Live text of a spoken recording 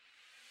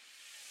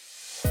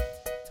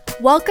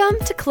Welcome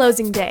to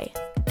Closing Day.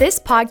 This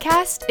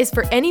podcast is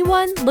for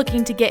anyone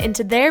looking to get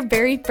into their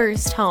very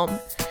first home.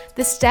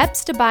 The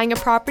steps to buying a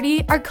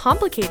property are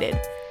complicated.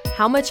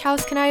 How much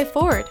house can I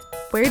afford?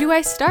 Where do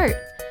I start?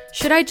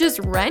 Should I just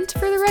rent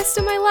for the rest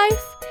of my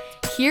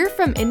life? Hear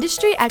from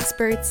industry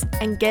experts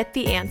and get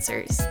the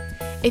answers.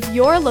 If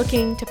you're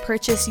looking to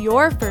purchase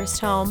your first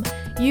home,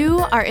 you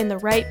are in the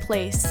right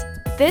place.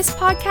 This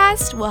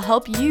podcast will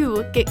help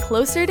you get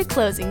closer to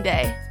closing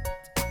day.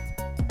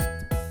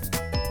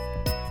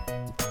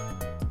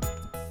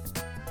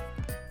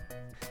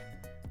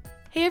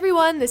 Hey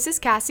everyone, this is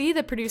Cassie,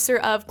 the producer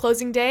of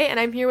Closing Day, and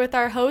I'm here with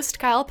our host,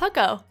 Kyle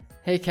Pucko.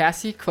 Hey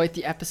Cassie, quite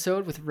the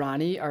episode with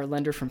Ronnie, our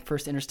lender from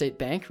First Interstate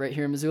Bank right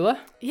here in Missoula.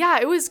 Yeah,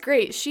 it was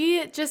great.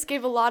 She just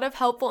gave a lot of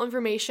helpful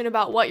information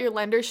about what your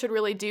lender should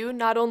really do,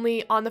 not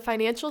only on the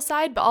financial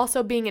side, but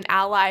also being an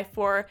ally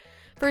for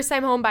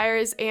first-time home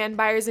buyers and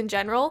buyers in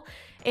general,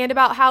 and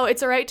about how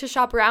it's all right to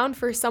shop around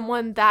for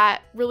someone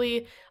that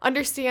really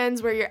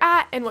understands where you're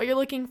at and what you're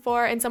looking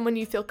for and someone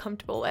you feel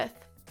comfortable with.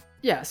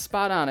 Yeah,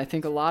 spot on. I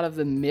think a lot of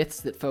the myths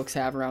that folks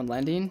have around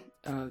lending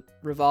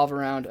revolve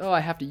around, I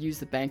have to use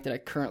the bank that I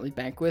currently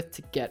bank with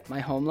to get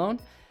my home loan.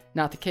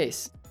 Not the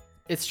case.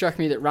 It struck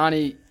me that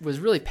Ronnie was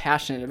really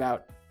passionate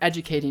about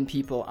educating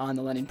people on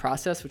the lending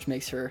process, which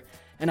makes her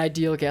an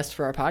ideal guest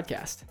for our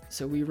podcast.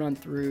 So we run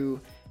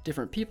through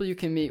different people you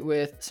can meet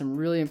with, some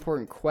really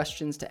important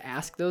questions to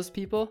ask those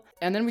people,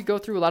 and then we go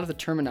through a lot of the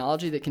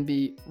terminology that can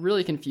be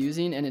really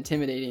confusing and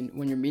intimidating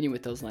when you're meeting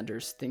with those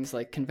lenders. Things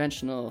like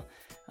conventional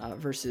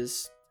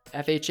versus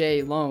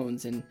FHA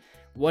loans, and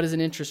what is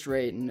an interest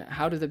rate, and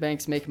how do the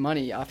banks make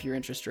money off your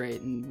interest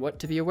rate, and what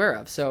to be aware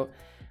of. So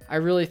I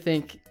really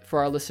think for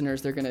our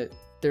listeners, their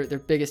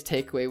biggest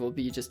takeaway will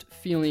be just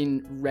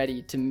feeling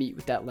ready to meet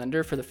with that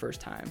lender for the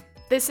first time.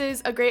 This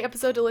is a great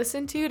episode to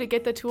listen to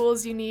get the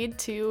tools you need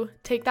to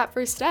take that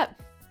first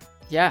step.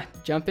 Yeah,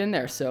 jump in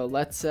there. So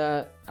let's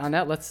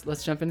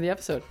jump into the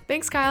episode.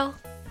 Thanks, Kyle.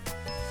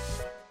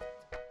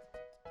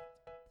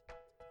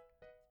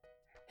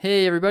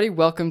 Hey everybody,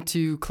 welcome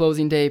to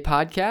Closing Day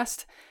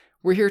Podcast.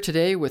 We're here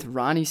today with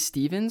Ronnie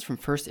Stevens from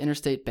First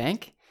Interstate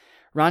Bank.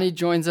 Ronnie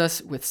joins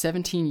us with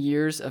 17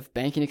 years of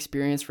banking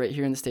experience right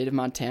here in the state of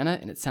Montana,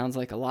 and it sounds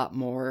like a lot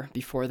more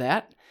before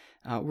that.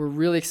 We're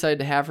really excited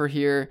to have her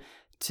here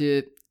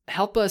to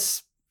help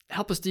us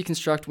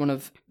deconstruct one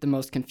of the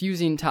most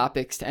confusing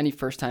topics to any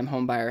first-time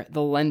homebuyer,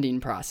 the lending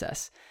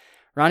process.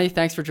 Ronnie,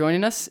 thanks for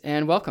joining us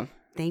and welcome.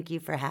 Thank you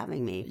for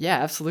having me. Yeah,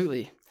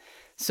 absolutely.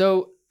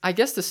 So I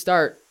guess to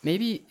start,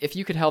 maybe if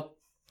you could help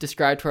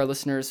describe to our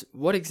listeners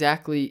what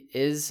exactly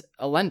is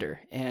a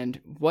lender and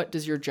what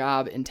does your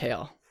job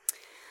entail?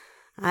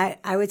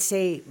 I would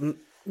say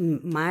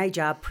my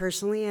job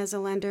personally as a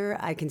lender,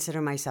 I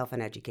consider myself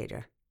an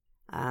educator.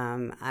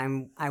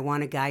 I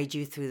want to guide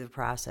you through the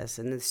process,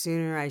 and the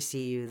sooner I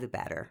see you, the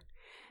better.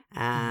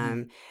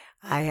 I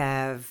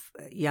have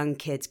young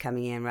kids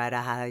coming in right out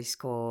of high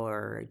school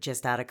or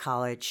just out of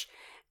college,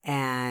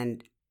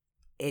 and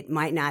it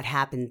might not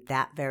happen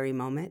that very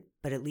moment,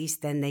 but at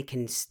least then they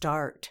can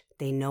start.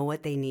 They know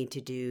what they need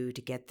to do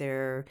to get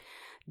their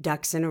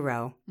ducks in a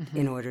row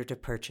in order to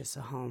purchase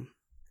a home.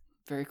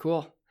 Very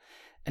cool.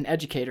 An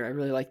educator, I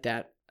really like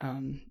that.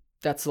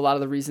 That's a lot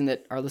of the reason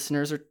that our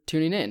listeners are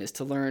tuning in, is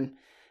to learn,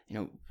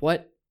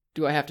 what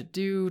do I have to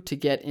do to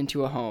get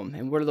into a home,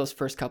 and what are those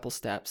first couple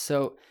steps?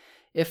 So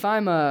if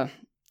I'm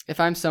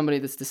somebody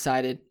that's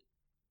decided,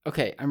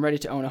 okay, I'm ready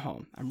to own a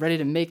home. I'm ready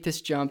to make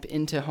this jump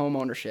into home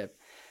ownership.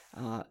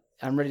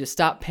 I'm ready to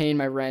stop paying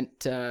my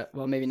rent.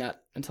 Maybe not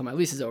until my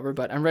lease is over,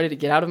 but I'm ready to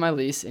get out of my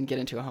lease and get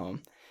into a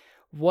home.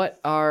 What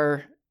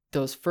are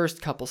those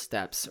first couple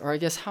steps? Or I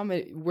guess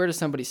where does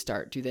somebody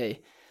start? Do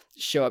they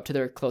show up to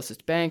their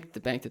closest bank, the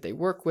bank that they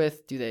work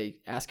with? Do they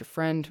ask a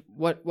friend?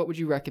 What would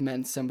you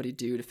recommend somebody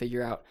do to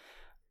figure out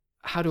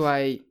how do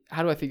I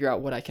figure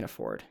out what I can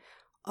afford?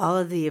 All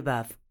of the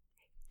above.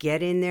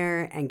 Get in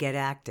there and get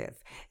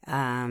active.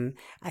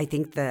 I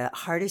think the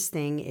hardest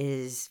thing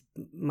is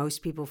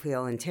most people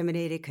feel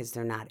intimidated because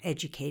they're not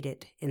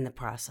educated in the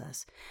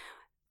process.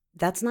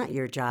 That's not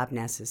your job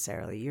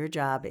necessarily. Your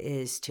job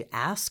is to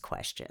ask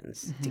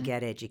questions, to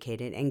get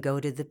educated, and go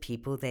to the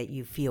people that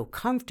you feel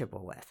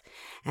comfortable with.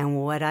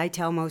 And what I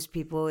tell most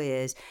people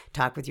is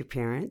talk with your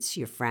parents,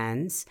 your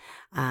friends,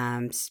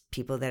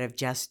 people that have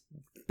just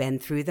been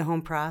through the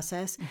home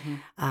process.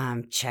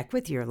 Check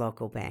with your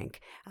local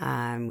bank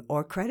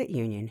or credit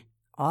union.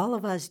 All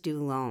of us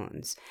do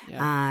loans,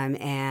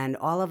 and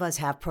all of us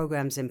have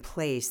programs in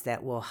place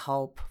that will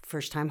help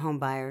first-time home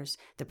buyers.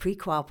 The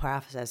pre-qual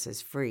process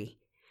is free.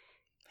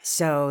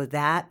 So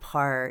that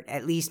part,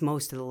 at least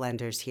most of the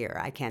lenders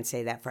here, I can't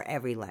say that for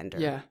every lender.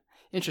 Yeah,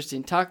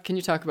 interesting. Can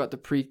you talk about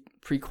the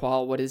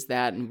pre-qual? What is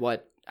that, and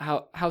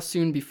how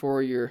soon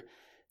before you're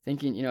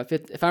thinking,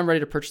 if I'm ready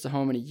to purchase a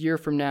home in a year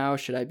from now,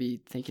 should I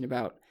be thinking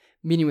about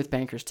meeting with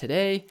bankers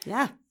today?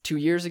 Yeah. 2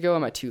 years ago,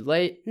 am I too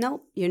late?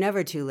 No, you're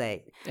never too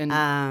late,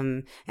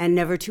 and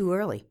never too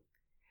early,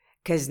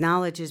 because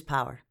knowledge is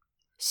power.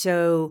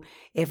 So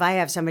if I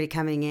have somebody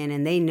coming in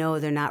and they know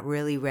they're not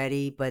really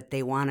ready, but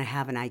they want to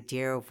have an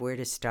idea of where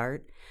to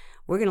start,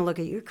 we're going to look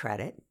at your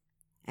credit.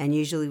 And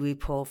usually we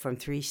pull from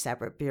 3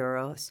 separate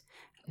bureaus.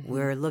 Mm-hmm.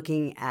 We're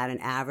looking at an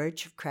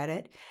average of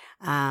credit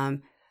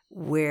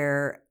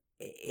where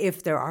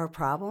if there are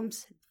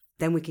problems,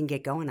 then we can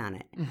get going on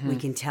it. Mm-hmm. We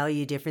can tell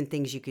you different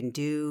things you can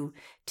do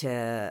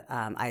to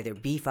either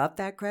beef up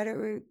that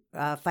credit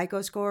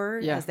FICO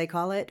score, as they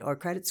call it, or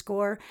credit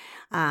score.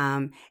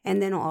 And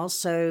then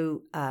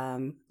also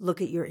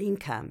look at your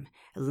income.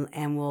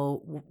 And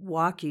we'll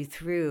walk you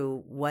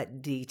through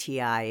what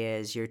DTI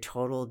is, your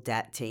total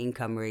debt to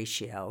income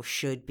ratio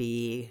should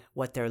be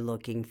what they're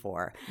looking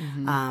for,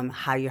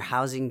 how your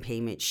housing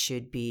payment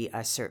should be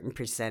a certain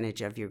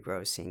percentage of your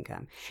gross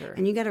income. Sure.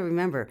 And you got to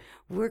remember,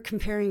 we're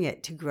comparing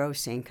it to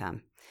gross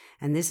income.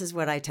 And this is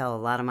what I tell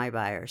a lot of my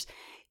buyers.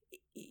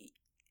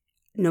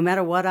 No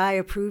matter what I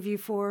approve you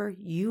for,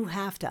 you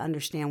have to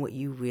understand what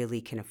you really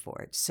can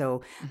afford.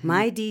 So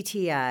my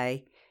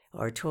DTI,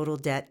 or total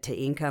debt to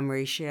income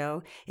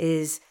ratio,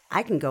 is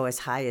I can go as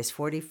high as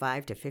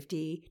 45 to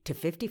 50 to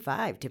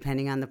 55,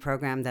 depending on the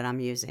program that I'm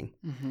using.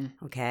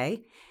 Mm-hmm.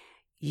 Okay?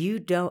 You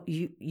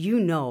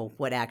know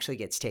what actually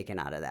gets taken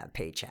out of that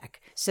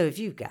paycheck. So if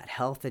you've got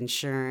health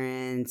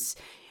insurance,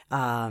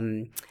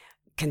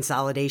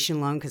 consolidation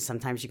loan, because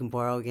sometimes you can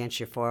borrow against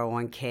your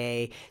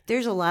 401k.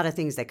 There's a lot of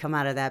things that come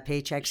out of that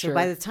paycheck. So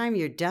by the time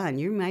you're done,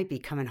 you might be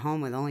coming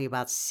home with only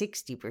about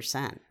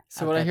 60%.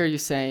 So what I hear you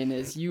saying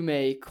is you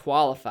may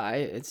qualify.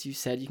 As you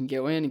said, you can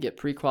go in and get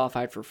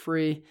pre-qualified for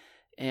free,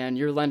 and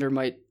your lender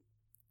might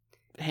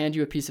hand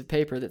you a piece of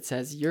paper that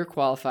says you're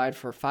qualified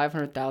for a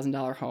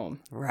 $500,000 home.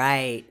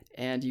 Right.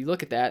 And you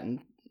look at that and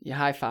you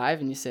high five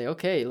and you say,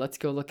 okay, let's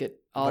go look at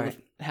all the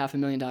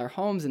 $500,000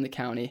 homes in the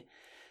county.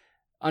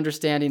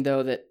 Understanding,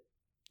 though, that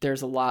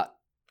there's a lot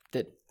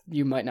that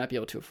you might not be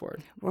able to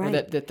afford. Right.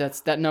 Or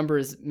that number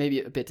is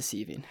maybe a bit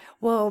deceiving.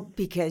 Well,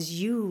 because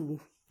you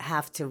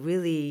have to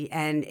really,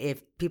 and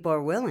if people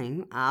are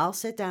willing, I'll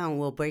sit down,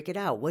 we'll break it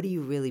out. What do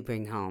you really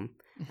bring home?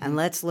 Mm-hmm. And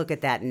let's look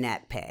at that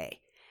net pay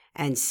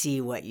and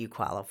see what you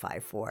qualify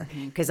for.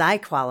 Because I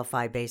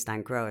qualify based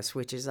on gross,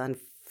 which is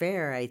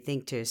unfair, I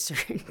think, to a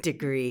certain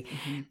degree,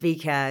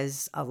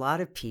 because a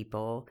lot of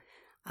people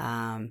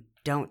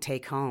don't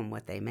take home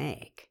what they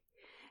make.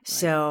 Right.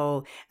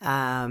 So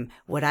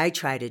what I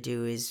try to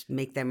do is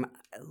make them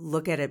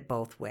look at it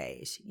both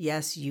ways.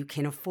 Yes, you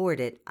can afford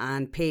it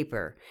on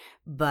paper,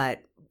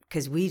 but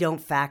because we don't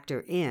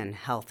factor in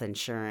health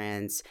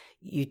insurance,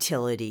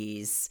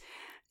 utilities,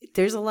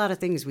 there's a lot of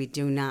things we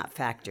do not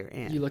factor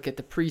in. You look at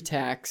the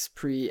pre-tax,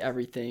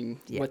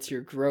 pre-everything. Yep. What's your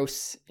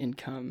gross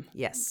income?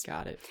 Yes.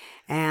 Got it.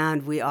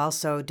 And we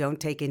also don't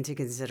take into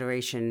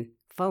consideration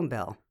phone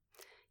bill,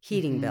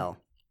 heating bill.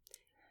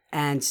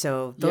 And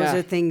so those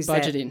are things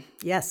budgeting.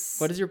 Yes.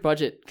 What does your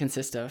budget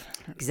consist of?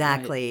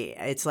 Exactly.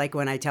 Right. It's like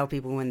when I tell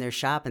people when they're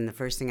shopping, the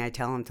first thing I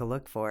tell them to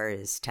look for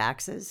is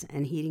taxes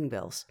and heating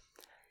bills.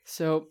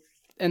 So,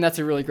 and that's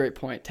a really great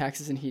point,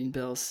 taxes and heating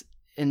bills.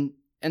 And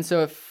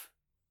so if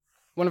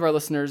one of our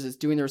listeners is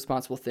doing the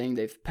responsible thing,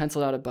 they've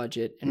penciled out a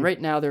budget, and right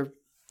now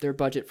their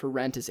budget for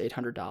rent is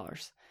 $800.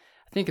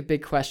 I think a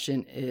big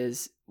question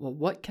is, well,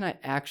 what can I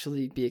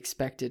actually be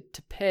expected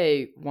to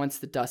pay once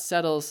the dust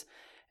settles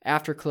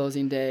after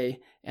closing day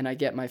and I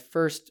get my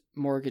first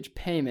mortgage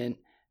payment?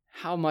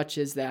 How much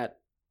is that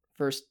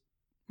first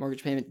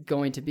mortgage payment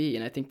going to be?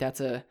 And I think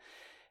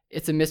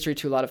it's a mystery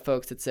to a lot of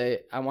folks that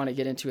say, I want to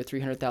get into a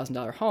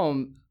 $300,000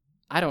 home.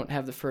 I don't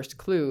have the first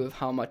clue of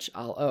how much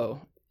I'll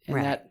owe.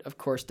 And that, of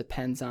course,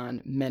 depends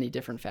on many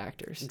different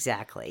factors.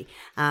 Exactly.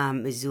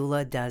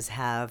 Missoula does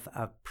have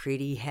a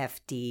pretty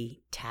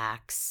hefty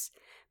tax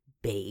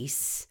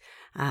base.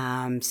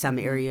 Some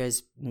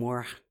areas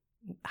more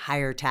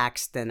higher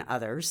tax than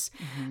others.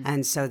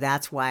 And so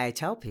that's why I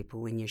tell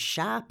people when you're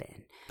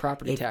shopping.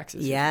 Property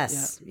taxes.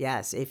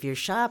 Yes. If you're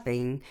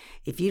shopping,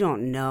 if you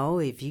don't know,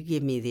 if you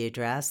give me the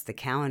address, the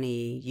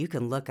county, you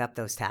can look up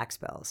those tax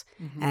bills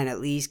and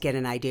at least get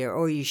an idea.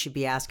 Or you should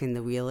be asking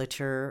the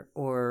realtor,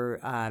 or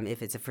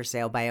if it's a for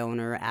sale by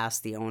owner,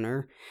 ask the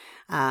owner.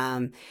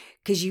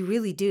 Because you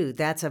really do.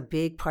 That's a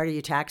big part of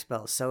your tax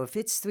bill. So if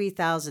it's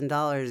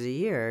 $3,000 a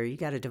year, you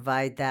got to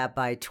divide that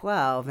by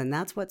 12, and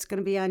that's what's going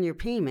to be on your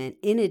payment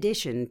in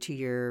addition to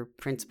your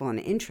principal and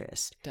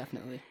interest.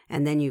 Definitely.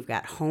 And then you've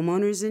got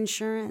homeowners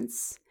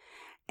insurance,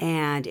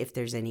 and if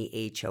there's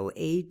any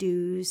HOA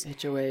dues.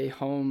 HOA,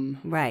 home.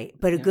 Right.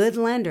 But a good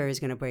lender is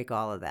going to break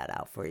all of that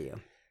out for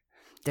you.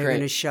 They're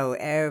going to show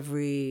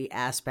every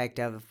aspect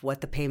of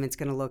what the payment's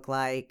going to look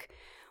like,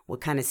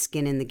 what kind of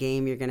skin in the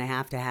game you're going to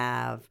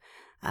have.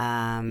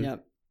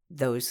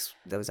 Those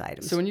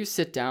items. So when you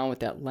sit down with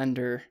that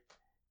lender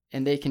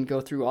and they can go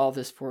through all of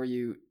this for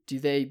you, do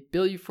they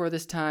bill you for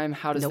this time?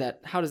 How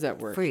does that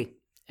work? Free.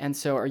 And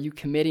so are you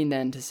committing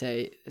then to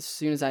say, as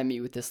soon as I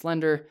meet with this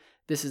lender,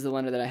 this is the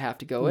lender that I have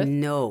to go with?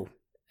 No.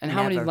 And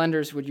how many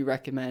lenders would you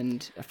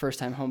recommend a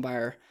first-time home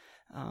buyer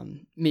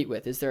meet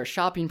with? Is there a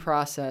shopping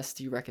process?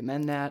 Do you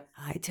recommend that?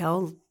 I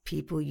tell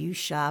people you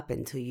shop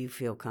until you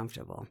feel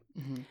comfortable.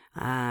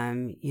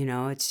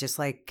 It's just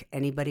like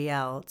anybody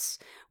else.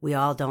 We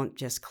all don't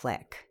just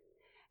click.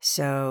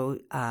 So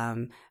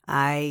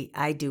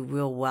I do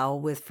real well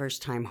with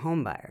first-time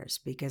home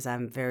buyers because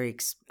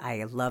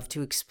I love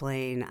to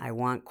explain. I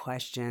want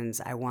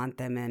questions. I want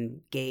them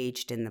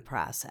engaged in the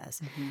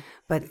process.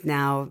 But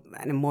now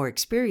a more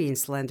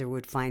experienced lender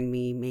would find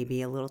me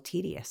maybe a little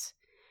tedious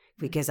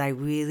because I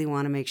really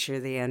want to make sure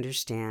they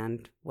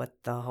understand what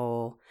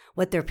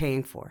they're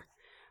paying for,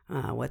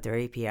 what their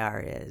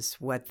APR is,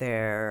 what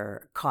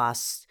their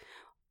costs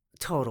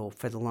total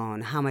for the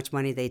loan, how much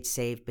money they'd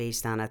save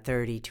based on a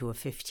 30 to a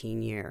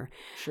 15 year.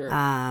 Sure.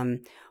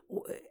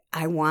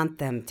 I want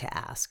them to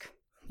ask.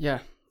 Yeah.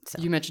 So.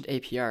 You mentioned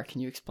APR.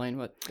 Can you explain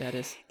what that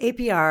is?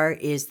 APR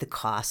is the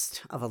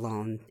cost of a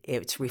loan.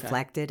 It's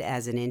reflected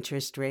as an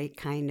interest rate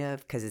kind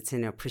of because it's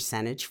in a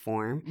percentage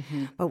form.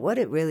 But what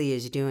it really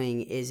is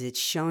doing is it's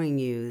showing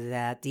you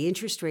that the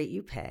interest rate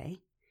you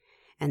pay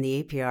and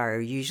the APR are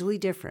usually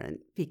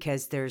different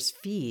because there's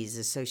fees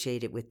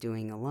associated with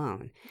doing a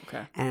loan.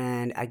 Okay.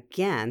 And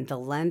again, the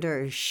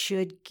lender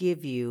should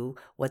give you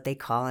what they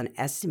call an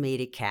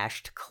estimated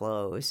cash to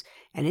close,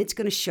 and it's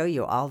going to show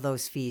you all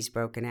those fees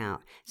broken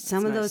out.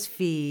 Some of those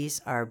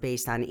fees are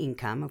based on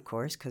income, of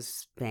course,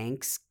 because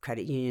banks,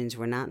 credit unions,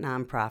 we're not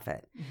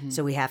nonprofit.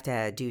 So we have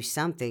to do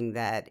something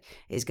that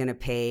is going to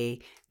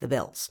pay the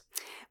bills.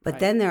 But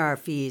then there are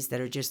fees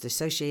that are just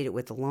associated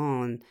with the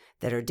loan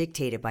that are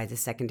dictated by the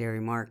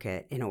secondary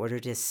market in order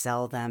to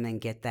sell them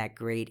and get that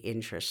great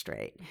interest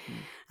rate.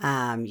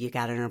 You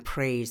got an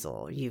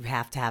appraisal. You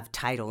have to have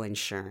title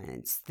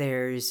insurance.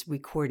 There's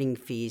recording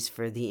fees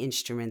for the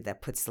instrument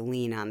that puts the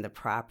lien on the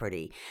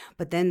property.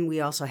 But then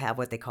we also have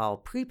what they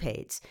call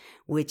prepaids,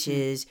 which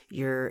is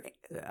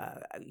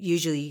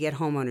usually you get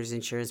homeowners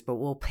insurance, but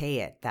we'll pay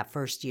it that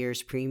first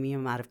year's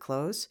premium out of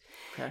close.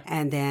 Okay.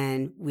 And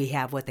then we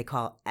have what they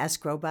call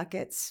escrow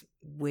buckets,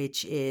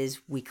 which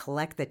is we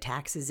collect the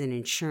taxes and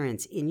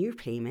insurance in your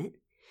payment.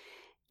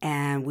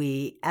 And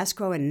we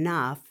escrow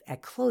enough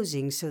at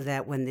closing so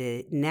that when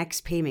the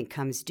next payment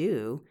comes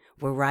due,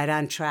 we're right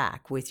on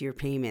track with your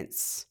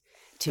payments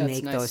to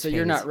make those payments. So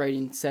you're not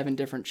writing 7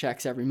 different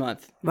checks every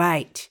month.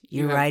 Right.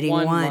 You're writing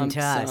one to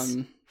us.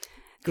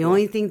 The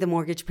only thing the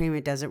mortgage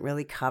payment doesn't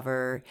really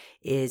cover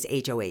is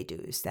HOA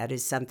dues. That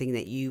is something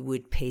that you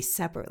would pay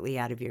separately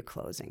out of your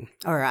closing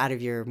or out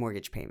of your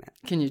mortgage payment.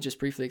 Can you just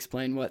briefly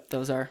explain what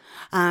those are?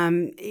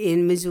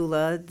 In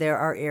Missoula, there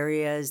are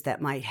areas that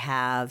might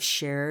have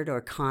shared or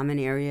common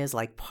areas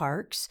like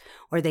parks,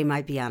 or they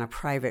might be on a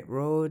private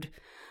road,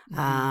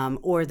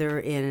 or they're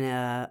in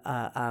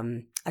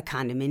a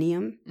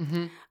condominium,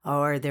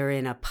 or they're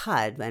in a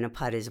PUD, and a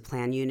PUD is a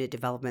planned unit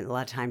development, a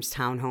lot of times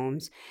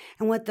townhomes.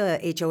 And what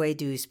the HOA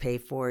dues pay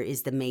for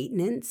is the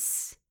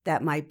maintenance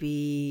that might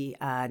be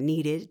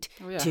needed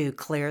to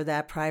clear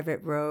that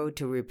private road,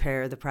 to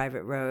repair the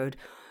private road,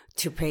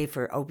 to pay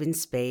for open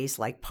space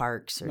like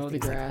parks or mow the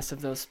grass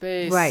of those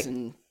space, right?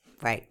 And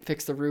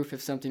fix the roof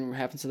if something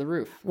happens to the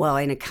roof. Well,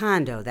 in a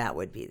condo, that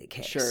would be the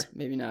case. Sure,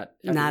 maybe not.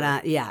 Not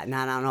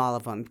on all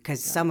of them,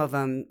 because some of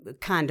them,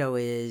 condo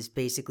is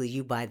basically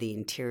you buy the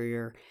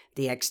interior,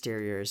 the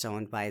exterior is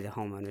owned by the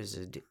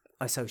homeowners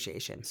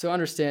association. So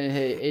understanding,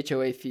 hey,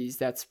 HOA fees,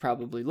 that's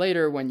probably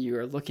later when you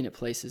are looking at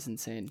places and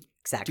saying,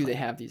 exactly, do they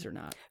have these or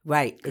not?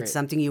 Right. Great. It's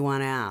something you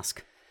want to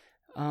ask.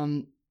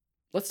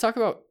 Let's talk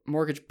about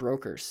mortgage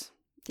brokers.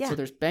 Yeah. So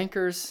there's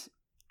bankers,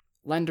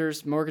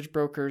 lenders, mortgage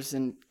brokers,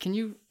 and can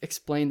you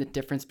explain the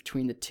difference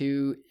between the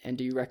two? And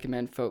do you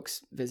recommend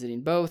folks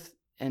visiting both?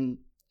 And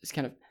it's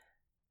kind of,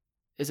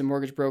 is a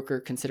mortgage broker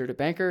considered a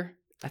banker?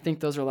 I think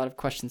those are a lot of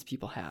questions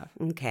people have.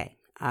 Okay.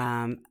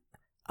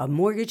 A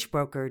mortgage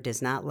broker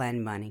does not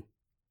lend money.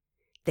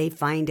 They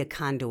find a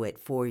conduit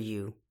for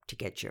you to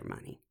get your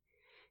money.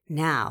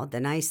 Now, the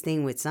nice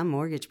thing with some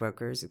mortgage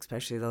brokers,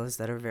 especially those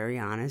that are very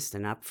honest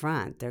and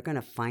upfront, they're going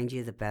to find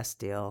you the best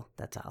deal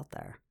that's out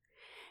there.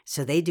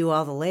 So they do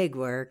all the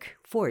legwork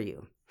for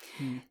you.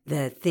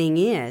 The thing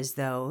is,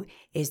 though,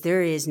 is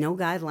there is no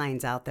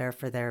guidelines out there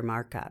for their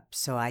markup.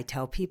 So I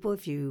tell people,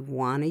 if you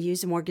want to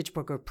use a mortgage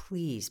broker,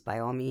 please, by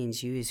all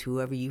means, use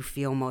whoever you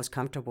feel most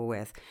comfortable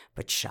with,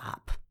 but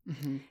shop.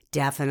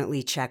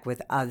 Definitely check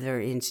with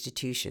other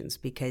institutions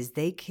because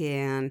they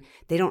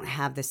don't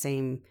have the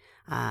same,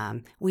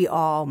 we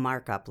all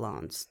mark up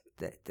loans.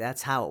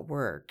 That's how it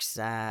works.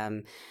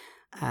 When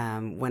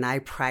I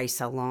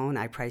price a loan,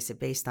 I price it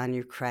based on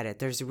your credit.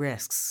 There's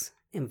risks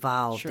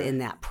involved in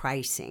that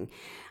pricing.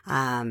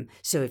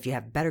 So if you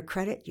have better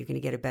credit, you're going to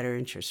get a better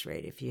interest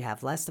rate. If you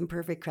have less than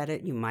perfect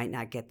credit, you might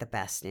not get the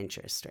best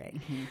interest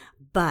rate.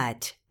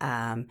 But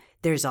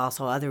there's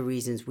also other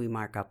reasons we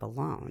mark up a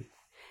loan.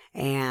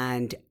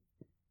 And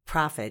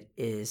profit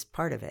is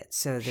part of it.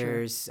 So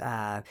there's,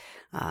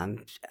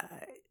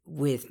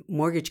 with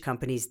mortgage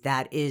companies,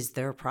 that is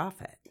their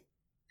profit.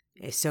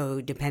 So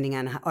depending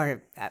on,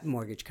 or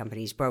mortgage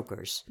companies,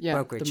 brokers,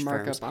 brokerage the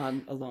markup firms.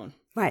 on a loan.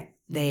 Right.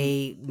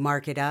 They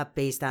mark it up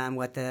based on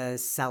what the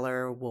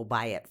seller will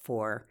buy it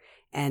for.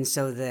 And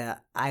so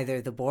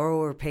either the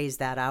borrower pays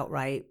that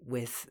outright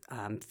with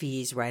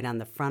fees right on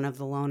the front of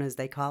the loan, as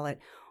they call it,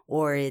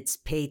 or it's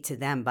paid to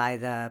them by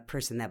the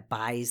person that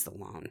buys the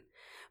loan.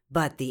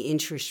 But the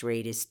interest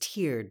rate is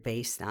tiered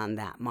based on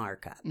that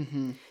markup.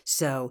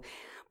 So,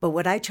 but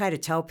what I try to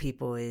tell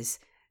people is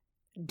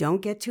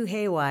don't get too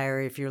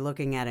haywire if you're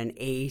looking at an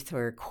eighth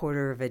or a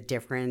quarter of a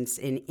difference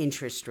in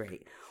interest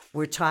rate.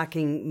 We're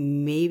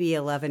talking maybe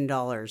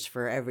 $11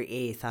 for every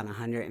eighth on a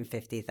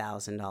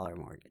 $150,000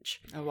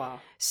 mortgage. Oh, wow.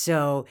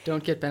 So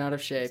don't get bent out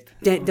of shape.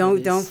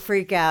 Don't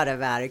freak out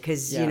about it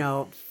because,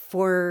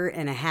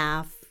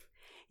 4.5,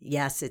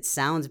 yes, it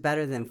sounds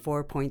better than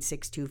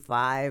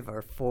 4.625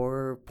 or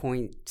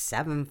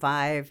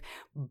 4.75,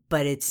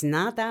 but it's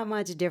not that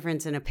much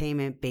difference in a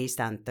payment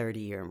based on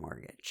 30-year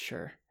mortgage.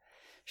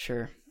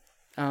 Sure.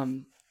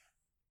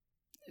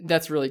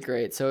 That's really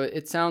great. So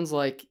it sounds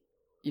like,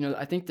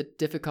 I think the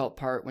difficult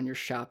part when you're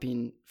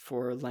shopping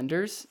for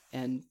lenders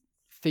and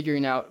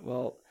figuring out,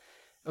 well,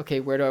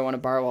 okay, where do I want to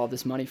borrow all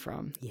this money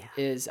from?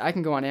 Is I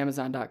can go on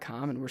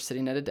Amazon.com and we're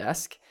sitting at a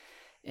desk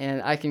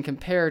and I can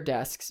compare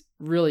desks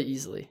really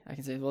easily. I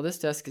can say, well, this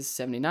desk is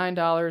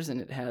 $79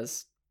 and it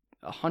has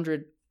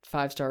 100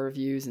 5-star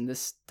reviews, and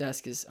this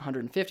desk is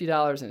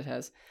 $150 and it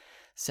has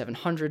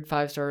 700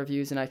 5-star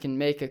reviews, and I can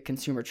make a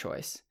consumer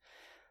choice.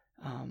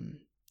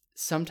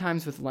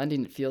 Sometimes with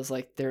lending, it feels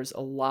like there's a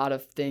lot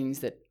of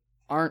things that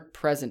aren't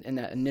present in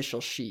that initial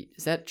sheet.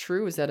 Is that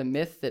true? Is that a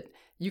myth that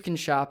you can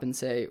shop and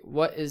say,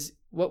 what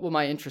will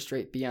my interest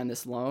rate be on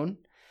this loan?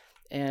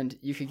 And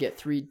you could get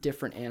 3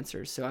 different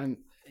answers. So I'm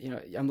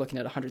looking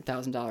at a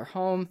 $100,000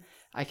 home.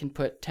 I can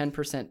put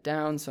 10%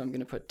 down. So I'm going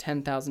to put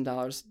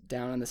 $10,000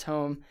 down on this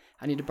home.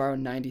 I need to borrow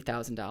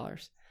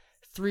 $90,000.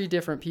 3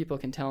 different people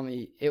can tell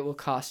me it will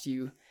cost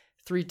you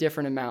 3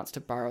 different amounts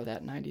to borrow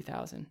that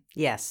 $90,000.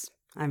 Yes.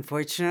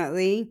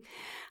 Unfortunately.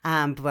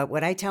 But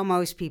what I tell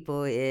most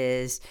people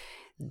is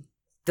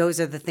those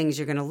are the things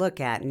you're going to look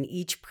at. And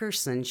each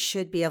person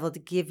should be able to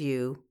give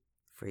you,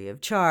 free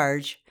of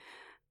charge,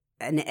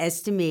 an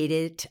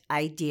estimated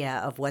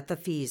idea of what the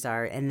fees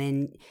are. And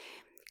then,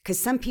 because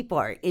some people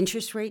are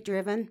interest rate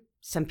driven,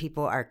 some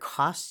people are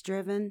cost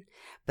driven.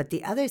 But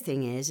the other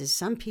thing is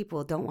some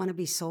people don't want to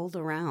be sold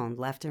around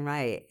left and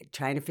right,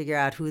 trying to figure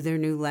out who their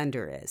new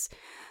lender is.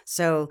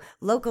 So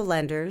local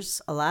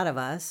lenders, a lot of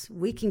us,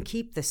 we can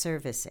keep the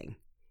servicing.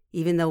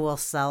 Even though we'll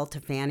sell to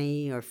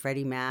Fannie or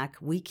Freddie Mac,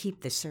 we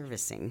keep the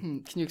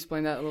servicing. Can you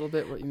explain that a little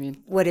bit, what you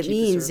mean? What it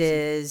means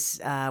is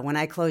when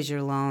I closed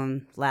your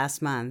loan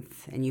last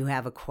month and you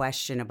have a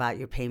question about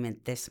your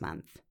payment this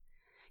month,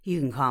 you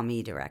can call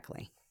me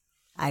directly.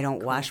 I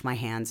don't wash my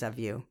hands of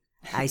you.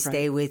 I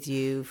stay with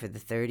you for the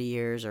 30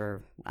 years,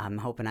 or I'm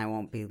hoping I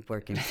won't be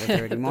working for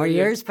 30 more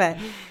years, but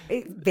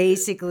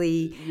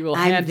basically you will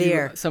I'm hand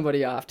there.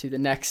 Somebody off to the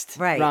next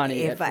right.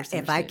 Ronnie.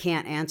 If I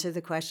can't answer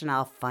the question,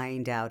 I'll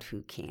find out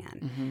who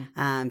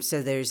can.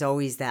 So there's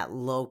always that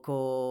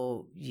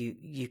local,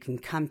 you can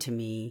come to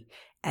me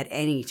at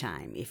any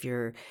time if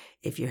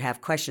you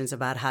have questions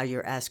about how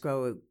your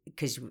escrow,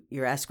 because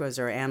your escrows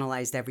are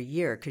analyzed every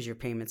year because your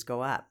payments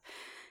go up.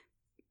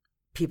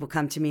 People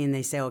come to me and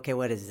they say, okay,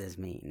 what does this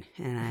mean?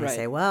 And I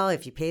say, well,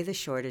 if you pay the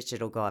shortage,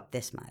 it'll go up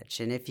this much.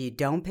 And if you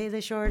don't pay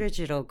the shortage,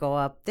 it'll go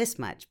up this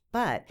much.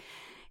 But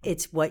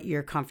it's what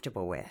you're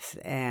comfortable with.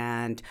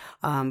 And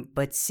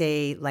but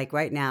say, like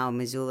right now,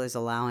 Missoula is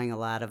allowing a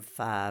lot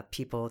of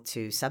people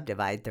to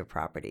subdivide their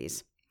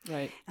properties.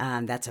 Right.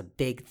 That's a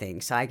big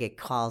thing. So I get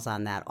calls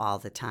on that all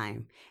the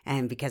time.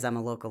 And because I'm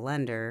a local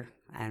lender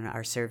and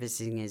our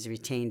servicing is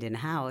retained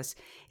in-house,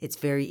 it's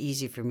very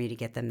easy for me to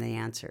get them the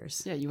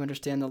answers. Yeah, you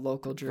understand the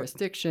local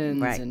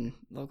jurisdictions and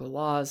local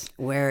laws.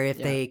 Where if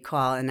they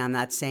call, and I'm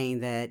not saying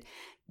that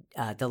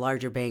the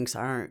larger banks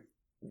aren't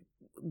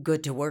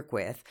good to work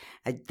with,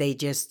 a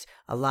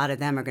lot of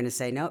them are going to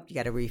say, nope, you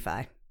got to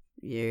refi.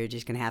 You're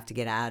just going to have to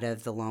get out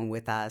of the loan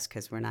with us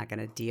because we're not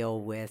going to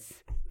deal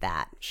with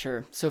that.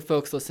 Sure. So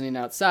folks listening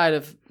outside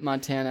of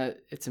Montana,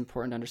 it's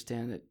important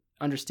to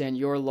understand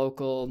your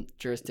local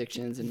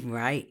jurisdictions, and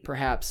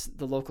perhaps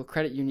the local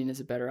credit union is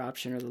a better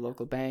option, or the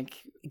local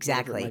bank.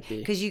 Exactly.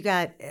 Because you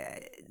got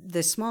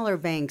the smaller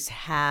banks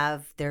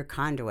have their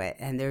conduit,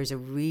 and there's a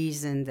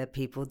reason that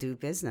people do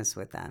business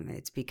with them.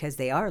 It's because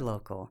they are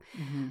local.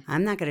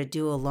 I'm not going to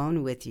do a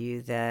loan with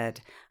you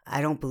that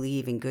I don't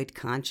believe in good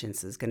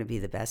conscience is going to be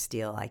the best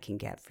deal I can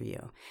get for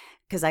you.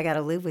 Because I got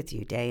to live with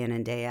you day in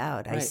and day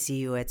out. I see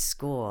you at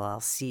school. I'll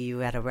see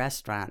you at a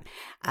restaurant.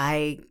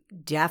 I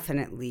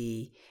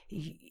definitely,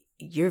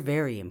 you're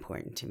very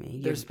important to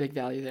me. There's big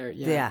value there.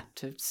 Yeah.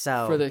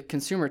 So for the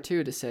consumer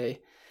too, to say,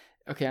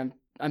 okay,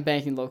 I'm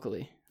banking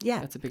locally. Yeah.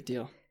 That's a big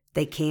deal.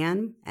 They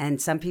can, and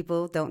some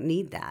people don't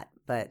need that,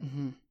 but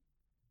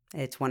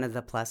it's one of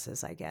the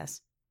pluses, I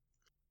guess.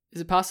 Is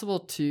it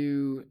possible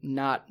to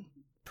not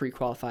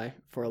pre-qualify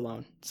for a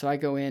loan? So I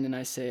go in and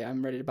I say,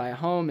 I'm ready to buy a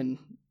home, and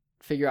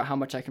figure out how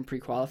much I can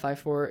pre-qualify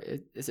for.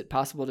 Is it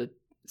possible to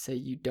say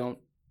you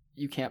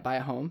can't buy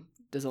a home?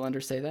 Does a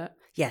lender say that?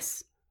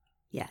 Yes.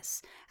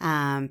 Yes.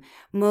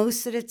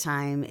 Most of the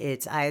time,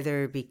 it's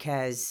either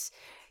because,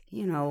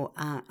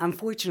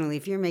 unfortunately,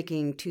 if you're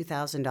making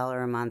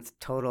 $2,000 a month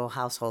total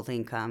household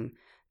income,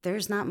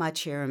 there's not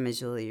much here in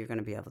Missoula you're going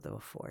to be able to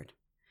afford.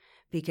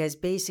 Because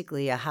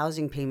basically, a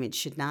housing payment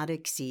should not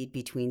exceed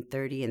between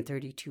 30 and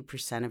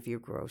 32% of your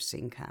gross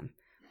income.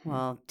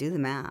 Well, do the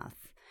math.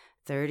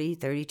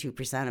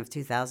 32% of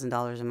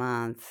 $2,000 a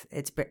month,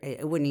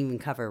 it wouldn't even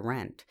cover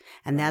rent.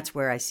 And that's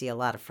where I see a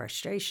lot of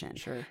frustration.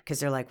 Sure.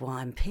 Because they're like, well,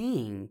 I'm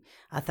paying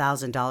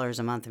 $1,000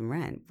 a month in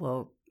rent.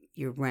 Well,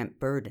 you're rent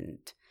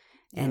burdened.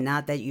 And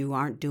not that you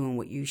aren't doing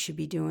what you should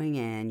be doing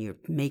and you're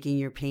making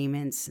your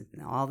payments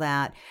and all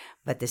that.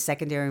 But the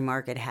secondary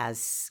market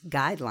has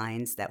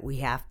guidelines that we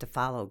have to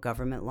follow,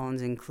 government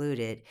loans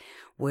included,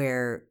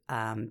 where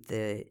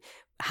the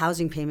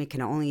housing payment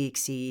can only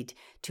exceed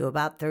to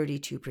about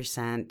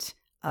 32%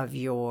 of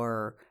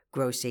your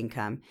gross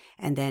income.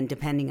 And then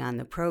depending on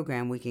the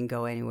program, we can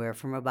go anywhere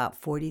from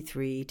about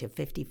 43 to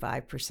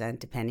 55%,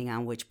 depending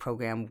on which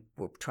program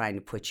we're trying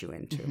to put you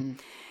into. Mm-hmm.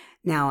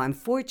 Now,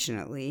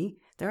 unfortunately,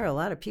 there are a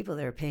lot of people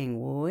that are paying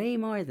way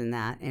more than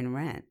that in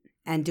rent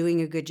and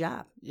doing a good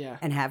job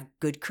and have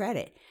good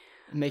credit.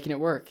 Making it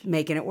work.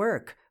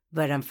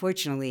 But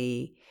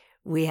unfortunately,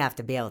 we have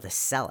to be able to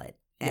sell it.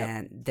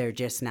 And they're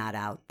just not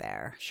out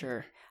there.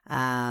 Sure.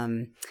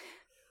 I'm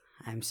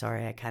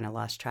sorry, I kind of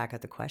lost track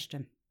of the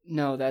question.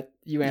 No, that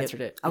you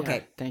answered it. Okay.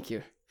 Yeah, thank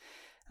you.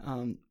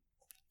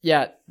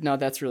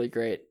 That's really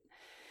great.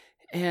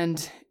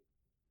 And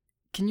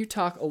can you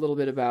talk a little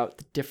bit about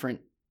the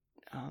different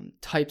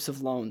types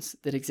of loans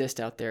that exist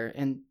out there,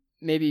 and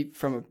maybe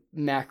from a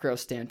macro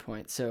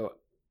standpoint? So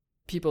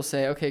people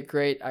say, okay,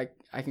 great, I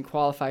can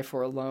qualify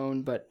for a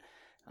loan, but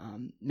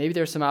maybe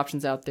there's some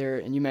options out there.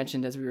 And you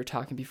mentioned, as we were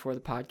talking before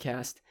the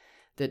podcast,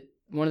 that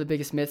one of the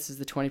biggest myths is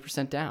the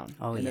 20% down.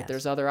 That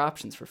there's other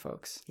options for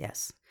folks.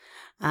 Yes.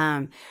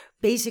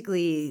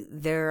 Basically,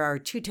 there are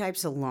two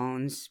types of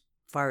loans.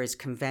 As far as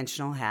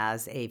conventional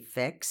has a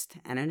fixed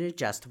and an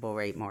adjustable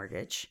rate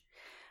mortgage.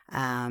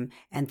 And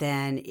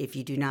then if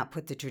you do not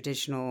put the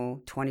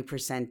traditional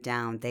 20%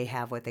 down, they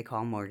have what they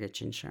call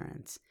mortgage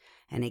insurance.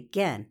 And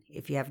again,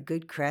 if you have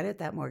good credit,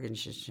 that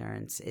mortgage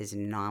insurance is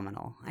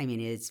nominal. I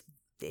mean,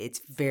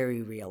 it's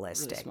very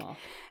realistic. Really small.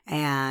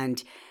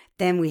 And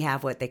then we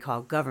have what they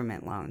call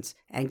government loans.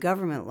 And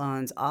government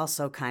loans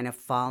also kind of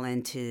fall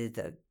into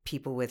the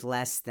people with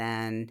less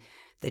than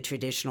the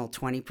traditional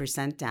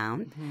 20%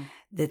 down. Mm-hmm.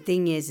 The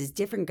thing is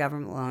different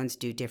government loans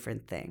do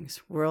different things.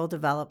 Rural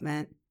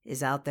development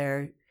is out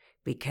there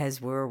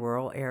because we're a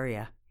rural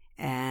area.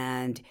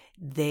 And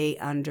they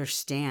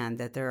understand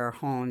that there are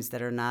homes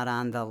that are not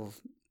on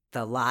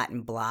the lot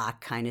and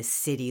block kind of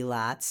city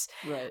lots,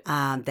 right,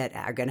 that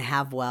are going to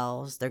have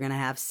wells. They're going to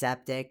have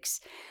septics.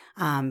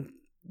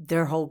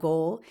 Their whole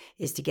goal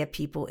is to get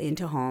people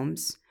into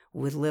homes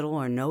with little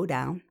or no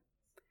down.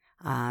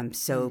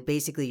 So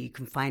basically you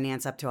can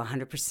finance up to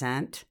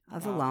 100%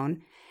 of the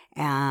loan.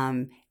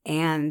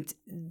 And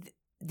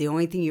the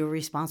only thing you're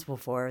responsible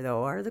for,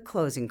 though, are the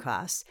closing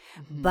costs.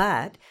 Mm-hmm.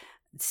 But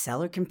the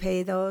seller can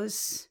pay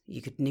those.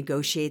 You could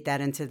negotiate that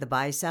into the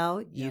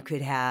buy-sell. You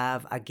could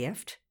have a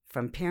gift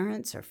from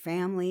parents or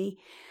family.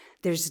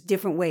 There's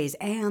different ways.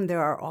 And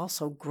there are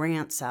also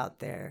grants out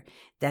there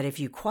that if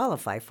you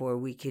qualify for,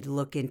 we could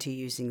look into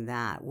using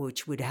that,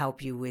 which would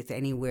help you with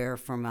anywhere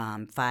from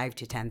 $5,000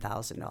 to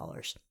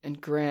 $10,000. And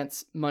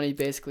grants, money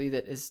basically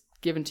that is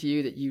given to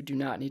you that you do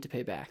not need to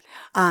pay back.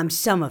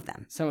 Some of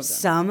them.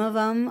 Some of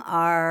them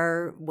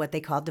are what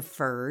they call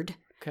deferred.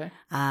 Okay.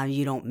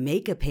 You don't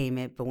make a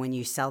payment, but when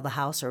you sell the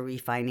house or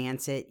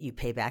refinance it, you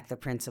pay back the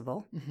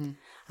principal.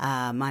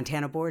 Mm-hmm.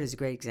 Montana Board is a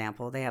great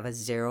example. They have a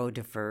zero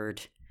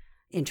deferred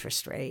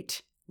interest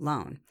rate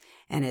loan,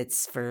 and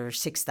it's for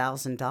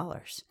 $6,000.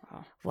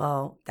 Wow.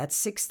 Well,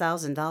 that's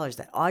 $6,000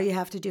 that all you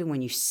have to do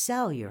when you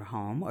sell your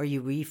home or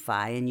you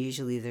refi, and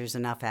usually there's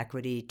enough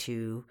equity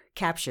to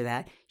capture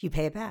that, you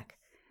pay it back.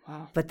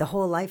 Wow. But the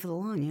whole life of the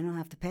loan, you don't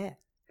have to pay it.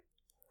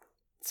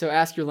 So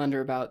ask your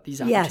lender about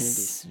these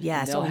opportunities.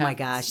 Yes. Oh my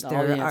gosh,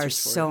 there are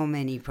so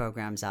many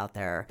programs out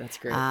there. That's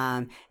great.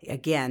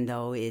 Again,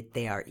 though,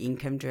 they are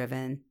income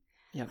driven.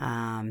 Yep.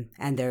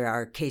 And there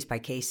are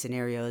case-by-case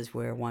scenarios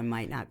where one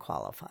might not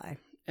qualify.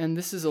 And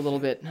this is a little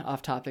bit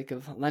off topic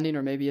of lending,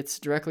 or maybe it's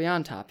directly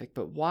on topic,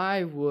 but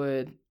why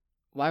would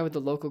the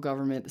local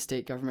government, the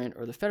state government,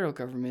 or the federal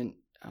government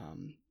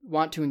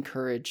want to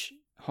encourage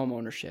home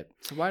ownership?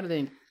 So why do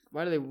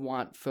they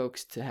want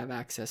folks to have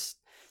access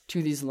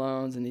to these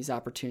loans and these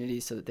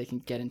opportunities so that they can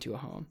get into a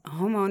home?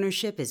 Home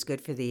ownership is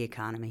good for the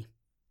economy.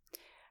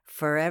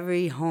 For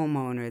every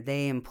homeowner,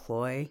 they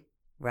employ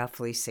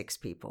roughly 6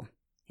 people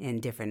in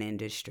different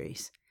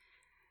industries.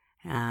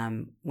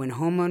 When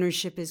home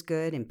ownership is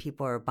good and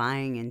people are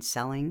buying and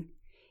selling,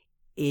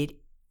 it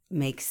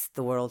makes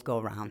the world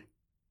go round.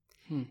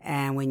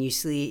 And when you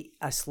see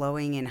a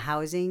slowing in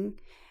housing,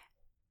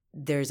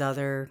 there's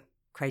other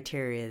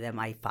criteria that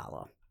might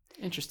follow.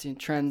 Interesting.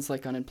 Trends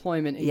like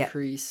unemployment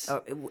increase.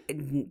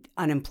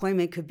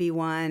 Unemployment could be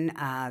one.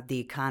 The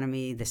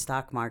economy, the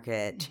stock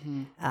market.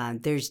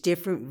 There's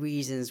different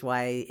reasons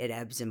why it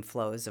ebbs and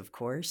flows, of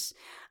course.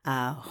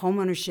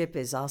 Homeownership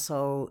is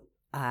also,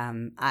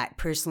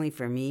 personally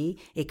for me,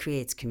 it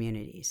creates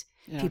communities.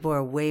 Yeah. People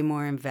are way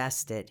more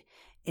invested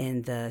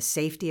in the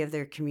safety of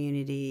their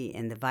community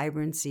and the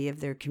vibrancy of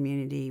their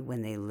community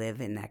when they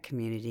live in that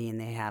community and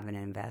they have an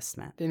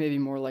investment. They may be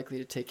more likely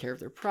to take care of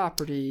their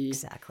property.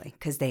 Exactly,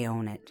 because they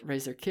own it.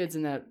 Raise their kids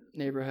in that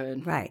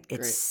neighborhood. Right.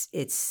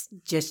 It's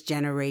just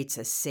generates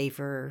a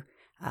safer,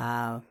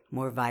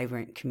 more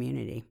vibrant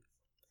community.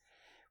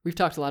 We've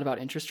talked a lot about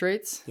interest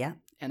rates. Yeah.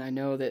 And I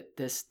know that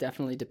this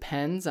definitely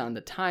depends on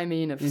the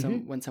timing of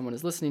when someone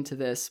is listening to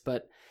this,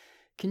 but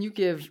can you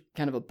give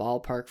kind of a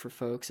ballpark for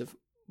folks of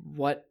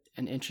what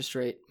an interest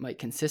rate might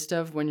consist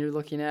of when you're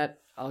looking at,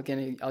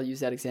 I'll use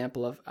that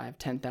example of I have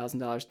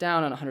 $10,000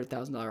 down on a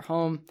 $100,000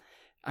 home.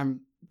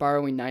 I'm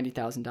borrowing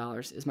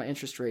 $90,000. Is my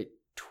interest rate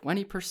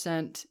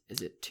 20%?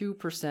 Is it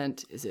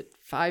 2%? Is it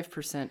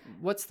 5%?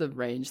 What's the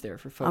range there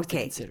for folks to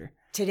consider?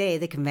 Today,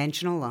 the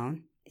conventional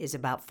loan is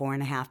about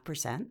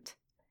 4.5%.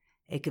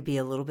 It could be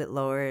a little bit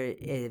lower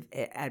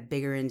at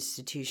bigger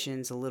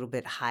institutions, a little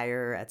bit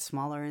higher at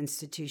smaller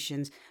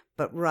institutions,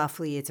 but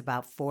roughly it's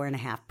about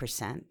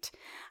 4.5%.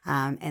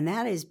 And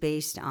that is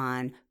based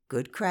on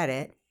good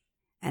credit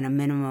and a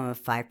minimum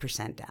of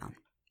 5% down.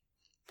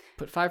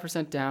 Put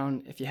 5%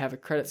 down if you have a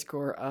credit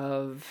score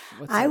of,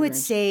 I would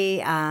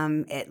say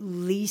at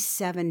least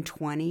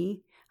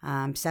 720,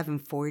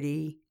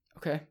 740.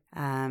 Okay.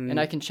 And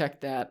I can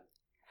check that.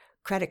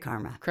 Credit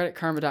Karma.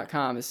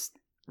 CreditKarma.com is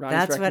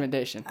Ronnie's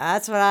recommendation.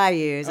 That's what I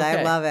use. Okay.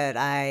 I love it.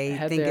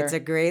 I think it's a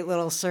great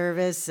little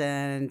service,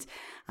 and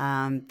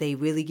they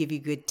really give you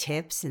good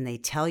tips, and they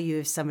tell you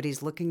if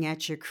somebody's looking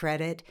at your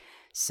credit.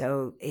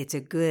 So it's a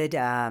good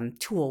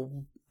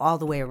tool all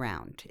the way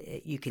around.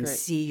 You can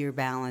see your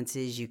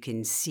balances. You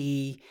can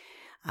see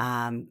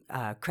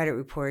credit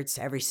reports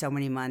every so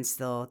many months.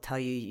 They'll tell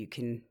you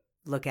can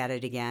look at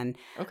it again.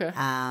 Okay.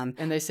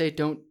 And they say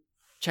don't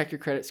check your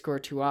credit score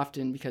too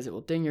often because it will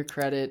ding your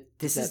credit.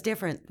 This is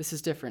different. This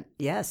is different.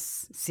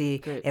 Yes.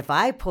 See, if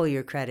I pull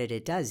your credit,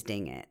 it does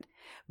ding it.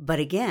 But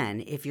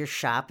again, if you're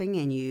shopping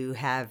and you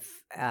have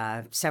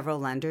several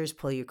lenders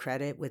pull your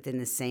credit within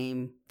the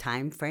same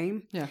time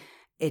frame,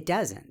 it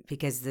doesn't,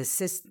 because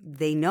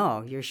they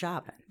know you're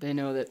shopping. They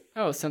know that,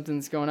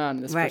 something's going on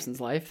in this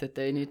person's life that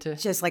they need to.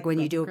 Just like when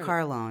you do a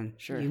car loan,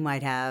 sure, you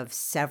might have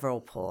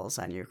several pulls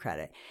on your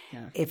credit.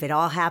 Yeah. If it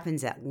all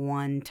happens at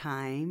one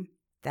time,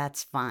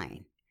 that's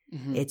fine.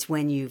 Mm-hmm. It's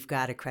when you've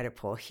got a credit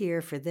pull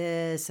here for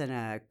this and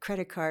a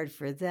credit card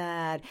for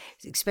that,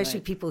 especially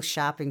people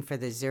shopping for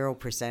the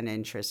 0%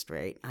 interest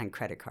rate on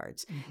credit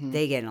cards. Mm-hmm.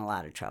 They get in a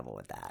lot of trouble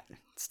with that.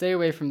 Stay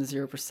away from the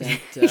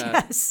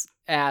 0%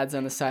 ads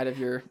on the side of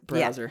your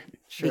browser. Yeah,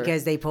 sure.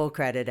 Because they pull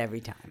credit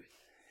every time.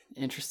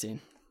 Interesting.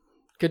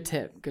 Good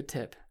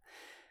tip.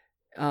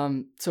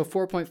 So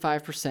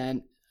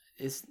 4.5%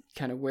 is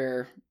kind of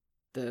where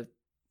the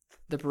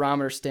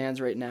barometer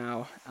stands right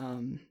now.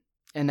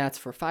 And that's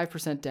for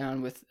 5%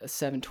 down with a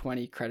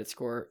 720 credit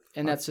score.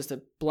 And that's just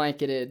a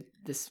blanketed,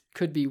 this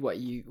could be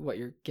what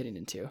you're getting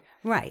into.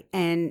 Right.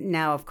 And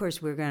now, of course,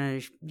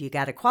 you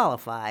got to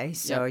qualify.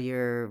 So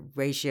your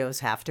ratios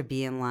have to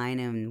be in line,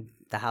 and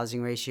the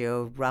housing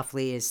ratio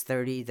roughly is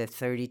 30 to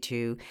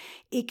 32.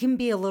 It can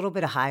be a little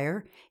bit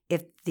higher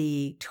if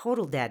the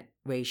total debt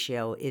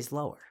ratio is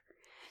lower.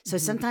 So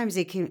sometimes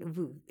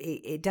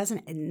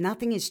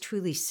nothing is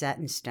truly set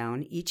in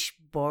stone. Each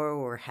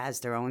borrower has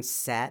their own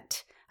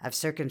set of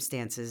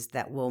circumstances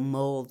that will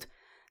mold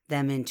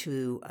them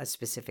into a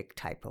specific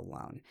type of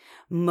loan.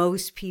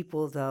 Most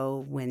people,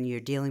 though, when you're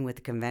dealing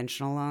with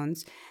conventional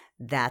loans,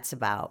 that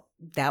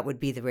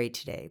would be the rate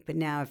today. But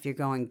now if you're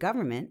going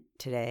government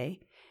today,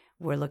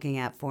 we're looking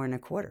at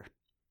 4.25%.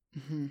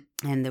 Mm-hmm.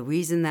 And the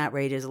reason that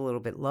rate is a little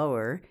bit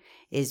lower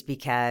is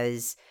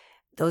because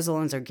those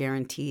loans are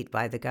guaranteed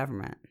by the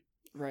government.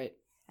 Right.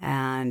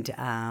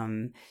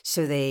 And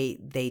so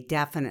they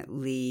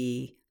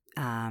definitely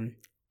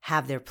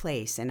have their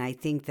place. And I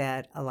think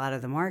that a lot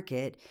of the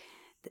market,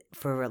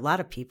 for a lot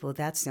of people,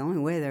 that's the only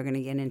way they're going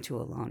to get into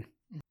a loan.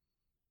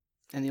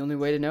 And the only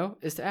way to know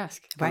is to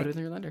ask. Go to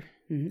your lender.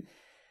 Mm-hmm.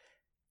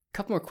 A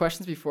couple more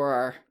questions before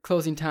our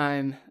closing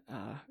time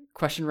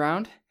question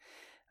round.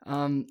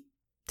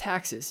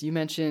 Taxes. You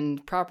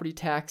mentioned property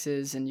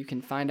taxes, and you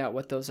can find out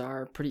what those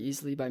are pretty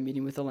easily by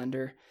meeting with a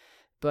lender.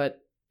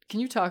 But can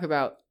you talk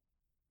about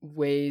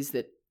ways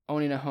that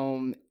owning a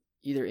home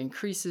either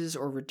increases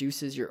or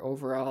reduces your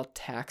overall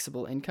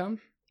taxable income?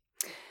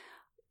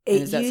 And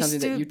is that something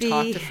that you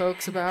talk to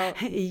folks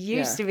about? It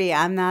used to be.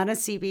 I'm not a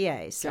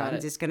CPA, so I'm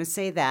just going to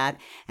say that.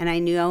 And I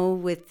know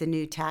with the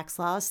new tax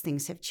laws,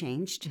 things have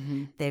changed.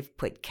 Mm-hmm. They've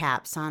put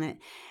caps on it.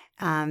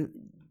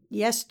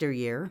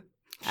 Yesteryear,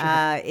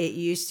 it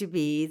used to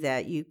be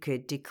that you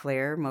could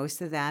declare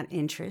most of that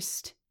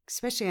interest,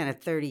 especially on a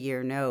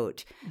 30-year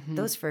note,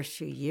 those first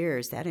few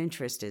years, that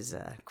interest is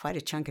quite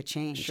a chunk of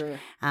change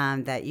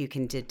that you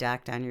can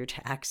deduct on your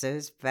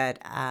taxes. But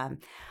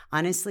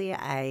honestly,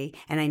 I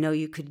know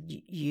you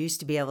used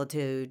to be able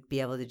to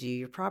do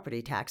your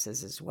property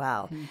taxes as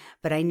well.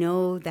 But I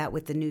know that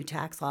with the new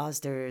tax laws,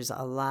 there's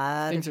a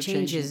lot of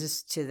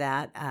changes to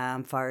that.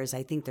 Far as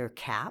I think there are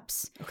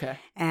caps. Okay.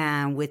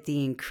 And with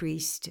the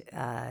increased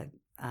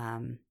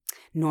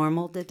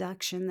normal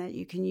deduction that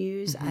you can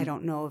use, I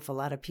don't know if a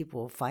lot of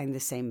people will find the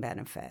same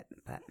benefit.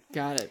 But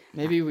got it.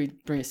 Maybe we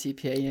bring a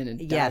CPA in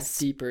and dive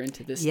deeper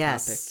into this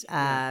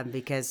topic.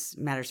 Because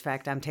matters of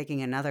fact, I'm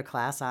taking another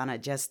class on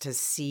it just to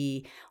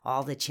see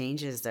all the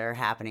changes that are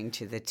happening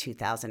to the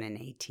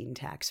 2018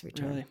 tax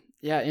return. Really?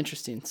 Yeah,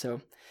 interesting. So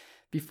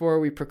before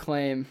we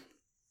proclaim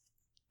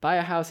buy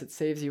a house that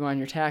saves you on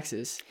your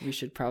taxes, we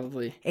should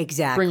probably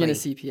bring in a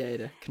CPA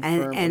to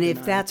confirm. And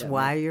if that's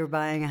why you're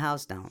buying a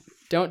house,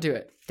 don't do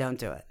it. Don't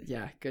do it.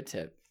 Yeah, good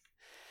tip.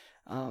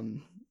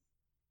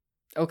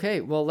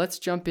 Okay, well, let's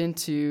jump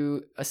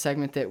into a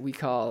segment that we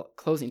call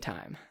Closing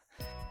Time.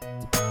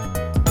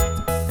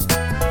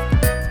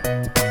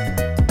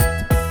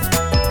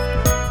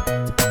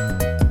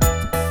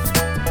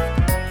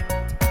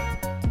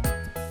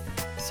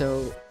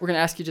 So we're going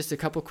to ask you just a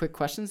couple quick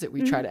questions that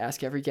we try to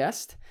ask every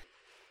guest.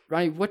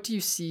 Ronnie, what do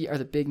you see are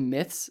the big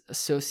myths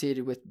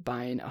associated with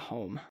buying a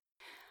home?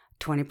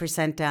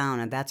 20% down,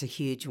 and that's a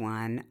huge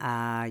one.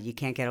 You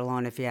can't get a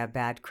loan if you have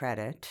bad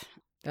credit.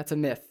 That's a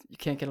myth. You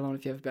can't get a loan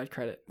if you have bad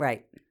credit.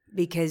 Right.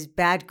 Because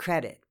bad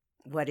credit,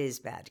 what is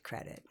bad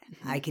credit?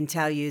 I can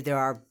tell you there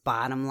are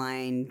bottom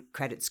line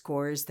credit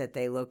scores that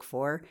they look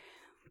for,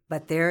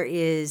 but there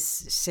is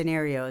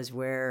scenarios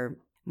where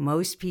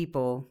most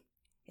people,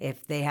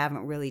 if they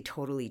haven't really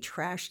totally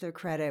trashed their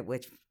credit,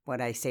 which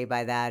what I say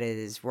by that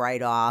is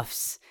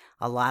write-offs,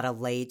 a lot of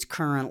lates,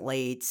 current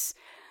lates,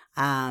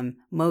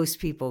 most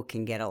people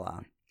can get a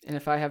loan. And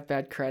if I have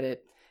bad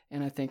credit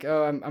and I think,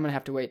 I'm going to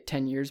have to wait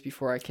 10 years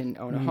before I can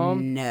own a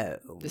home. No,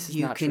 this is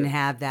you not can true.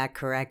 have that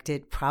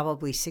corrected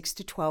probably 6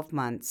 to 12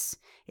 months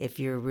if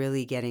you're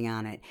really getting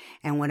on it.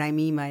 And what I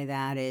mean by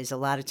that is a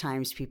lot of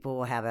times people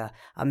will have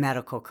a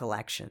medical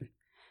collection.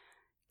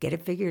 Get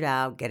it figured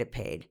out, get it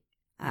paid.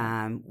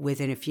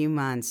 Within a few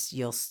months,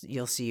 you'll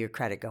see your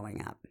credit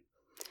going up.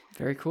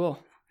 Very cool.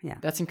 Yeah,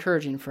 that's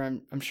encouraging for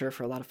I'm sure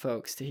for a lot of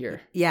folks to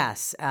hear.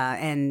 Yes,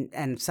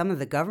 and some of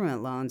the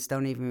government loans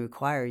don't even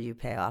require you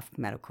pay off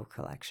medical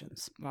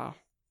collections. Wow.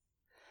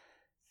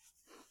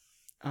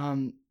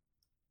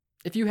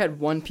 If you had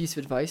one piece of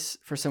advice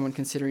for someone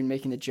considering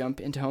making the jump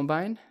into home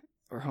buying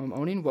or home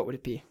owning, what would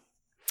it be?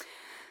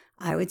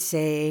 I would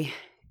say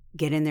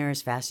get in there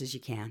as fast as you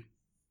can.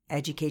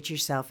 Educate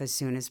yourself as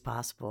soon as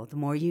possible. The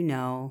more you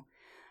know,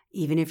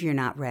 even if you're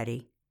not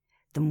ready,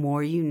 the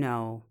more you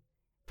know,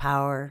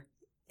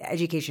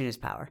 education is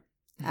power.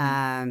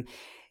 The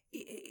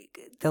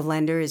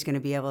lender is going to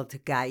be able to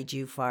guide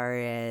you far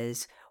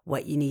as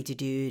what you need to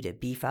do to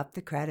beef up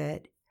the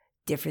credit,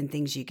 different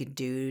things you could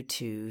do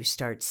to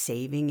start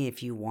saving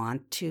if you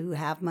want to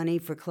have money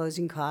for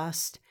closing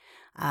costs.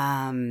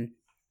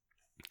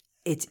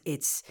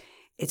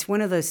 It's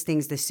one of those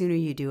things, the sooner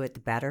you do it, the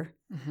better.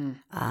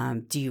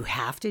 Do you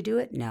have to do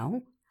it?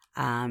 No.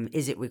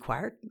 Is it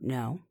required?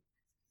 No,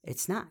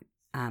 it's not.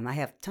 I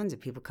have tons of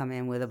people come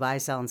in with a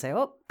buy-sell and say,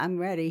 I'm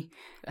ready.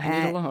 I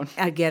need a loan.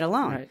 I get a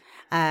loan.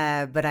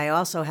 Right. But I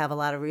also have a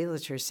lot of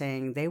realtors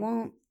saying they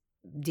won't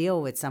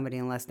deal with somebody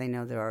unless they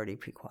know they're already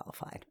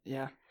pre-qualified.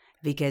 Yeah.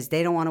 Because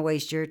they don't want to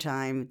waste your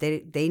time.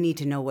 They need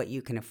to know what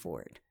you can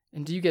afford.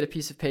 And do you get a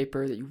piece of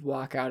paper that you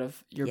walk out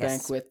of your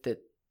bank with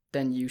that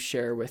then you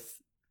share with?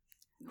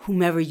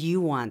 Whomever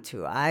you want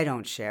to. I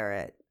don't share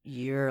it.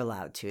 You're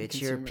allowed to. It's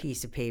your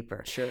piece of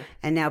paper. Sure.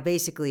 And now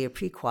basically a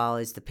pre-qual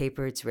is the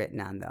paper it's written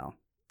on, though.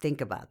 Think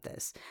about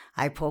this.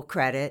 I pull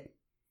credit.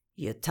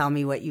 You tell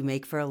me what you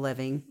make for a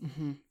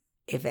living.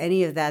 If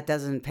any of that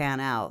doesn't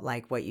pan out,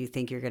 like what you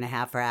think you're going to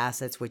have for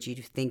assets, what you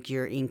think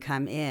your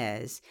income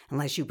is,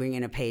 unless you bring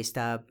in a pay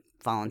stub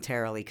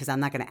voluntarily, because I'm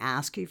not going to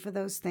ask you for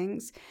those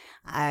things.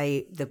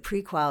 The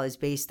pre-qual is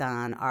based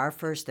on our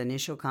first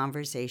initial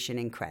conversation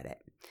and credit.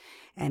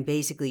 And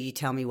basically you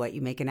tell me what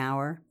you make an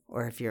hour,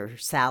 or if you're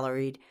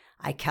salaried,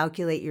 I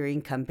calculate your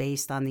income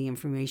based on the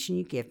information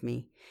you give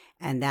me.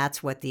 And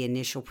that's what the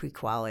initial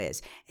pre-qual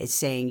is. It's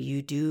saying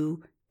you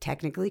do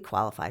technically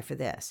qualify for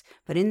this.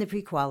 But in the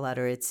pre-qual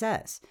letter, it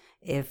says,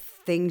 if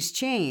things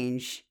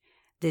change,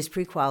 this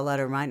pre-qual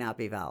letter might not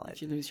be valid.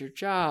 If you lose your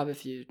job,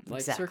 if you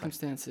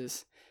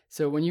circumstances.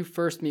 So when you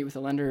first meet with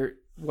a lender,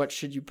 what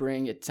should you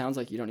bring? It sounds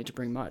like you don't need to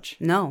bring much.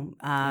 No.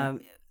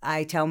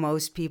 I tell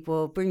most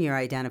people, bring your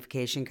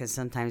identification, because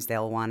sometimes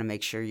they'll want to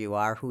make sure you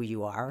are who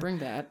you are. Bring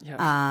that,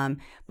 yeah.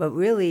 But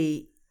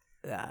really,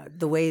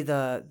 the way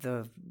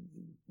the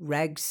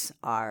regs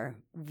are,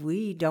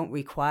 we don't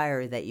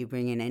require that you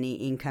bring in any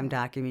income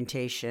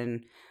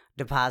documentation,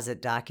 deposit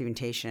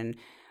documentation.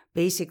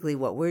 Basically,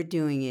 what we're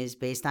doing is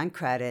based on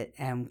credit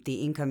and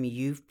the income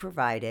you've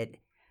provided,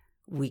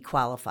 we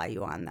qualify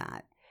you on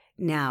that.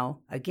 Now,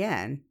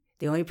 again,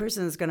 The only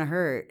person that's going to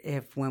hurt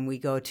if when we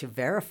go to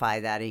verify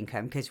that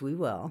income, because we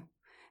will,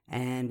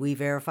 and we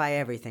verify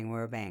everything.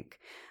 We're a bank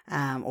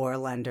or a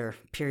lender,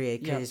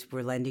 period, because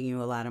we're lending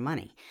you a lot of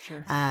money.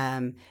 Sure.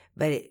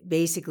 But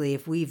basically,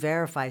 if we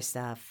verify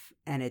stuff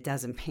and it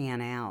doesn't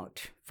pan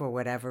out for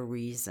whatever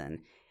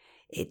reason,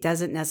 it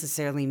doesn't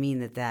necessarily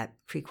mean that that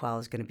pre-qual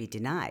is going to be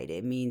denied.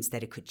 It means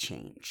that it could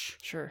change.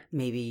 Sure.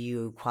 Maybe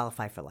you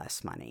qualify for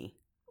less money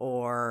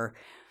or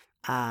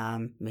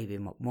maybe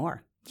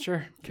more.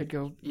 Sure. Could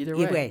go either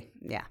way. Either way,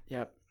 yeah.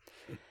 Yep.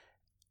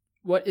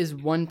 What is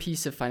one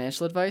piece of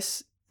financial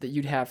advice that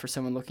you'd have for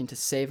someone looking to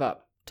save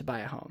up to buy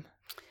a home?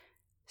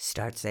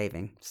 Start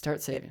saving.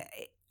 Start saving.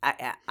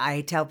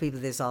 I tell people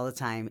this all the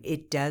time.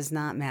 It does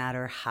not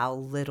matter how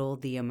little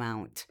the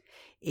amount.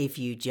 If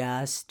you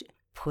just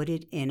put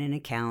it in an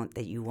account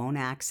that you won't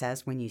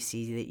access when you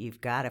see that you've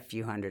got a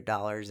few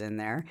 $100s in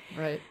there.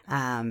 Right.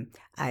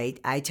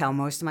 I tell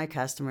most of my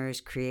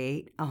customers,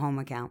 create a home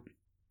account.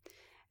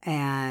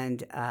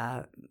 And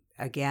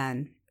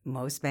again,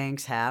 most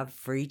banks have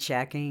free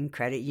checking,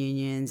 credit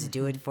unions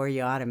do it for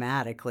you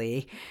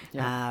automatically.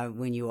 Yeah.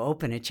 When you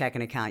open a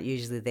checking account,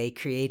 usually they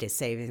create a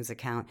savings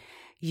account.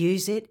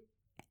 Use it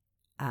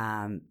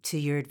to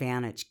your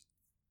advantage.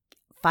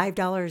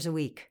 $5 a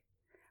week,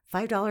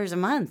 $5 a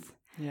month.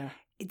 Yeah.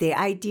 The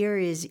idea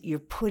is you're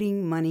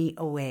putting money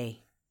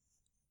away,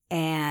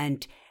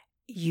 and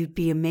you'd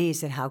be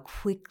amazed at how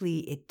quickly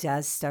it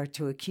does start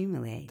to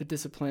accumulate. The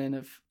discipline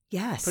of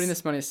yes, putting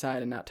this money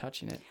aside and not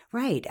touching it.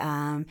 Right.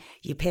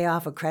 You pay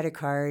off a credit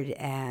card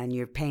and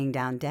you're paying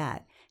down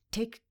debt.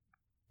 Take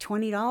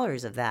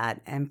 $20 of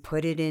that and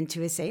put it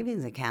into a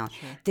savings account.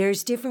 Sure.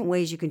 There's different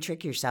ways you can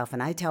trick yourself.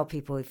 And I tell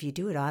people, if you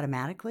do it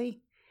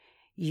automatically,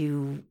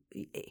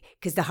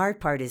 because the hard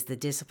part is the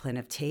discipline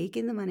of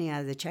taking the money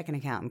out of the checking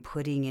account and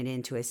putting it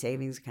into a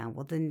savings account.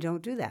 Well, then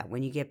don't do that.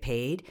 When you get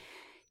paid,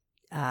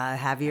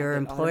 have your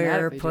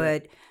employer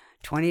put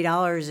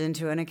 $20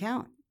 into an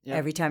account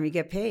every time you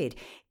get paid.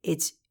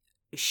 It's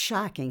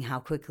shocking how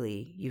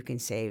quickly you can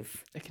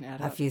save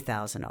a few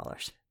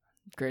 $1,000s.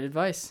 Great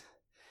advice.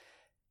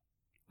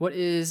 What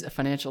is a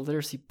financial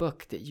literacy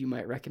book that you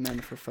might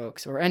recommend for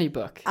folks, or any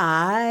book?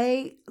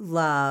 I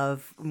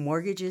love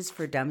Mortgages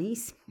for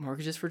Dummies.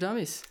 Mortgages for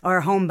Dummies.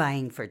 Or Home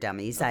Buying for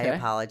Dummies, okay. I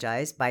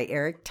apologize, by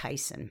Eric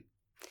Tyson.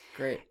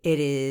 Great. It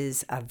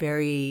is a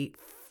very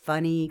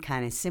funny,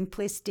 kind of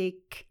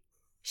simplistic,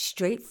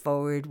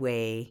 straightforward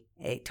way.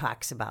 It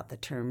talks about the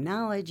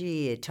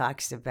terminology. It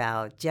talks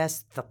about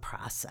just the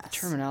process. The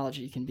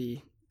terminology can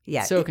be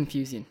so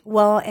confusing.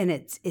 Well, and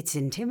it's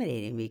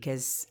intimidating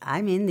because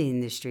I'm in the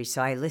industry,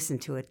 so I listen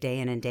to it day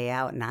in and day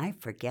out, and I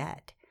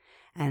forget.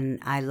 And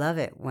I love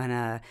it when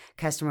a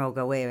customer will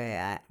go,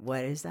 wait,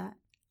 what is that?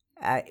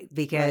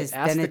 Because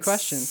then it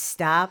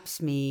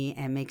stops me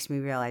and makes me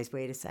realize,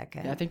 wait a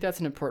second. Yeah, I think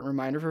that's an important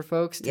reminder for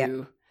folks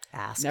to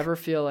ask. Never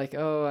feel like,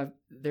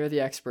 they're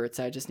the experts,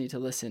 I just need to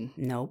listen.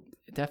 Nope.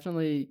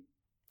 Definitely.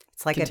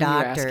 It's like a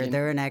doctor. Asking.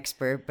 They're an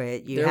expert,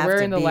 but they're have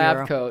wearing to the be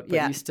lab coat,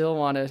 but you still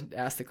want to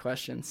ask the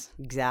questions.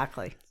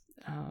 Exactly.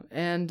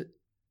 And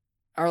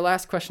our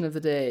last question of the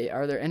day,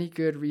 are there any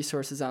good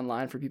resources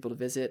online for people to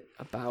visit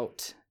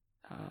about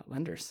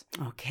lenders?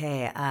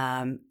 Okay.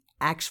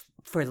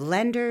 For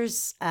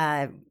lenders,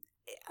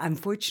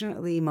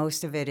 unfortunately,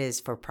 most of it is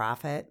for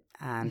profit.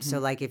 So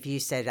like if you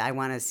said, I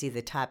want to see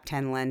the top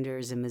 10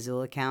 lenders in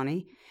Missoula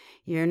County,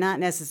 you're not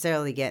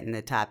necessarily getting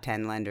the top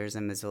 10 lenders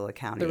in Missoula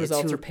County. The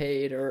results are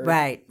paid or...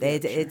 Right.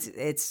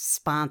 It's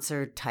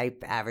sponsored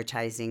type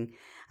advertising.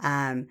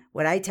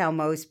 What I tell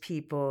most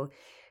people,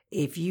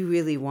 if you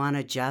really want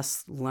to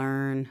just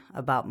learn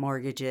about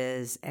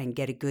mortgages and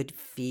get a good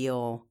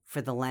feel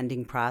for the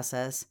lending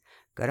process,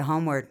 go to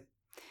Homeward.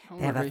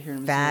 They have a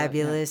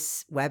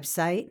fabulous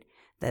website.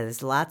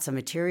 There's lots of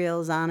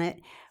materials on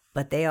it,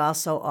 but they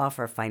also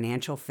offer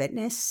financial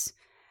fitness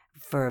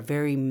for a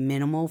very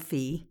minimal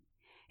fee.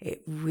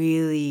 It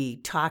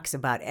really talks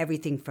about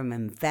everything from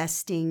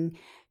investing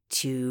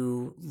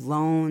to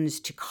loans,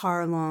 to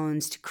car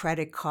loans, to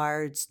credit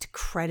cards, to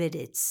credit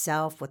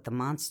itself, what the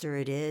monster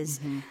it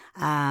is,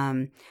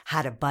 how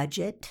to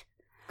budget.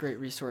 Great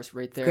resource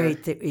right there.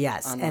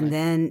 Yes. Online. And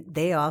then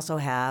they also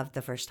have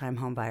the first-time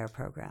home buyer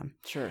program.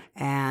 Sure.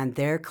 And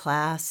their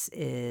class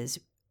is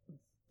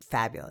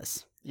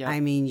fabulous. Yeah. I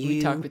mean,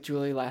 we talked with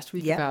Julie last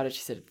week about it.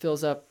 She said it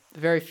fills up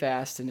very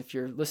fast. And if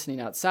you're listening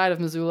outside of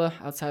Missoula,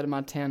 outside of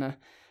Montana,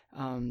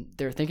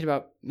 they're thinking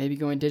about maybe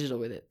going digital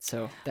with it.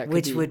 So that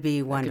could would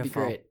be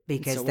wonderful. That could be great.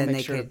 Because so then we'll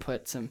make sure to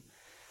put some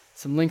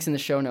links in the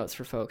show notes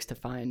for folks to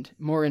find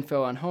more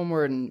info on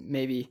Homeward, and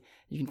maybe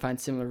you can find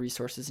similar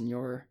resources in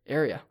your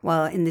area.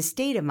 Well, in the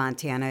state of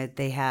Montana,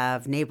 they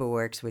have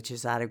NeighborWorks, which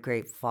is out of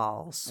Great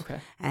Falls. Okay.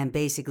 And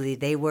basically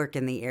they work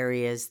in the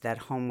areas that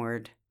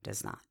Homeward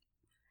does not.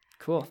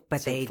 Cool.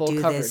 But so they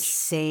do the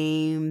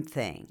same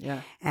thing.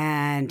 Yeah.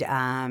 And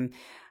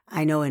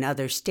I know in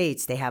other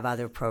states they have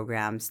other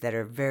programs that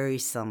are very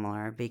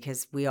similar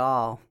because we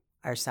all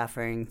are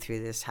suffering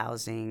through this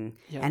housing.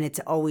 And it's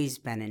always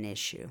been an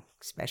issue,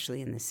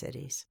 especially in the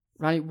cities.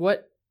 Ronnie,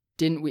 what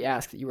didn't we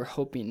ask that you were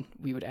hoping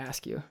we would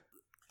ask you?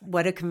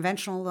 What a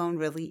conventional loan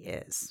really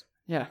is.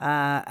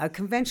 Yeah. A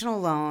conventional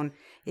loan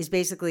is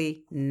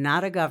basically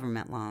not a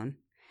government loan,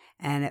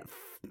 and it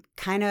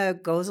kind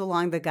of goes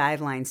along the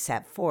guidelines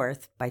set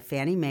forth by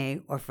Fannie Mae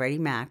or Freddie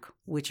Mac,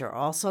 which are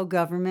also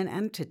government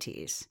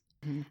entities.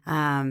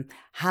 Mm-hmm.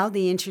 How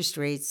the interest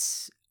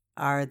rates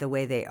are the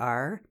way they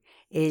are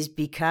is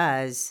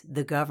because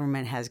the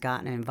government has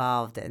gotten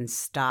involved and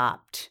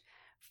stopped.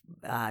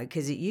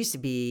 Because it used to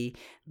be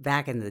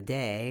back in the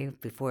day,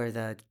 before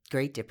the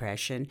Great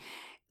Depression,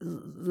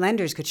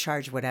 lenders could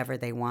charge whatever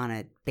they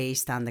wanted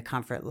based on the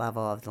comfort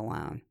level of the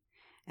loan.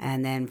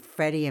 And then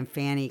Freddie and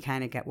Fannie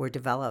kind of were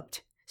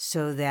developed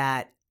so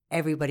that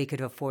everybody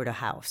could afford a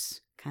house.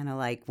 Kind of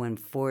like when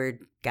Ford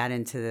got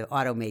into the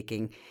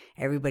automaking,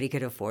 everybody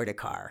could afford a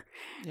car.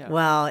 Yeah.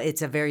 Well,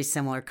 it's a very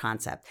similar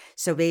concept.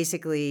 So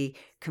basically,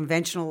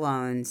 conventional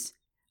loans,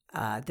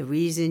 the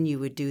reason you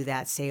would do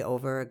that, say,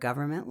 over a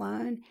government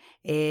loan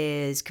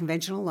is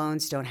conventional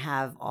loans don't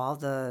have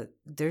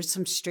there's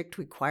some strict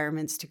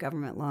requirements to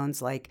government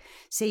loans. Like,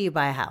 say you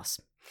buy a house.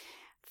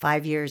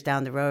 5 years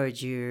down the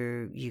road,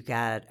 you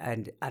got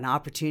an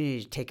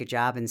opportunity to take a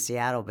job in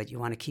Seattle, but you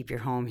want to keep your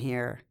home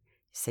here.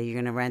 Say you're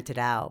going to rent it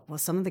out. Well,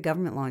 some of the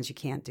government loans, you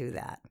can't do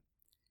that.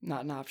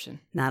 Not an option.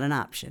 Not an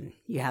option.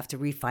 You have to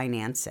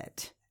refinance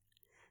it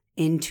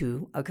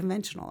into a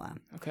conventional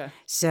loan. Okay.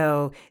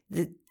 So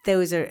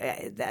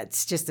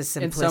that's just a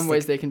simplistic. In some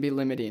ways, they can be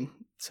limiting.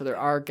 So there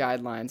are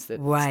guidelines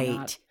that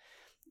right.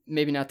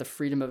 Maybe not the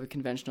freedom of a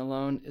conventional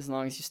loan. As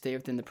long as you stay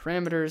within the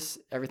parameters,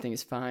 everything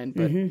is fine.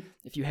 But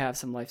if you have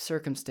some life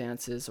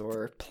circumstances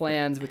or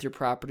plans with your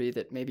property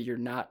that maybe you're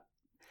not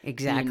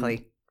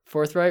exactly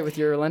forthright with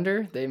your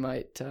lender, they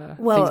might things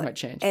might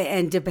change.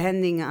 And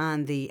depending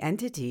on the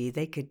entity,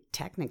 they could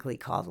technically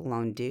call the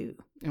loan due.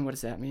 And what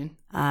does that mean?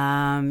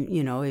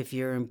 If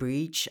you're in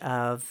breach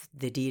of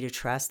the deed of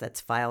trust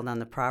that's filed on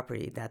the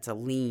property, that's a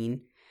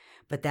lien.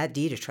 But that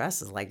deed of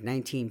trust is like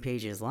 19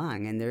 pages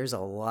long, and there's a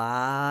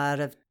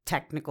lot of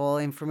technical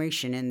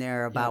information in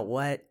there about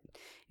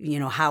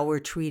how we're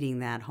treating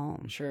that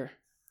home. Sure.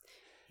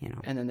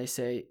 And then they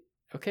say,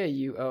 okay,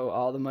 you owe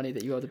all the money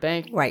that you owe the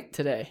bank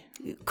today.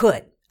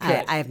 Could.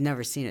 I have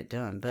never seen it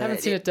done. But I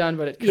haven't seen it done,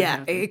 but it could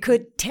happen. It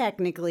could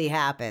technically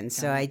happen.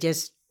 So I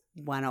just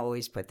want to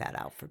always put that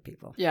out for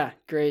people. Yeah,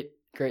 great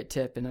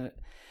tip, and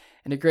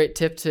a great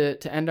tip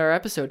to end our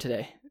episode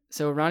today.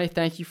 So Ronnie,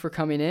 thank you for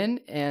coming in.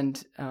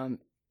 And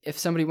if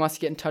somebody wants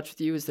to get in touch with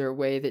you, is there a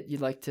way that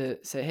you'd like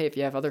to say, hey, if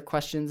you have other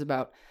questions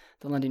about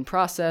the lending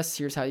process,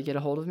 here's how you get a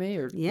hold of me?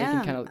 Or they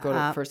can kind of go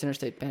to First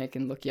Interstate Bank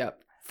and look you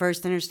up.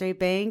 First Interstate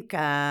Bank.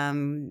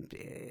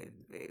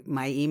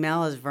 My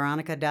email is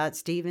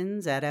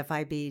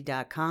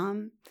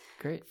veronica.stevens@fib.com.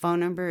 Great. Phone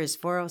number is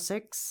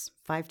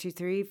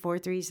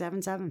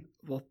 406-523-4377.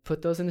 We'll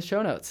put those in the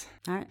show notes.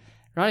 All right.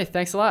 Ronnie,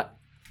 thanks a lot.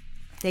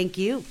 Thank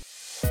you.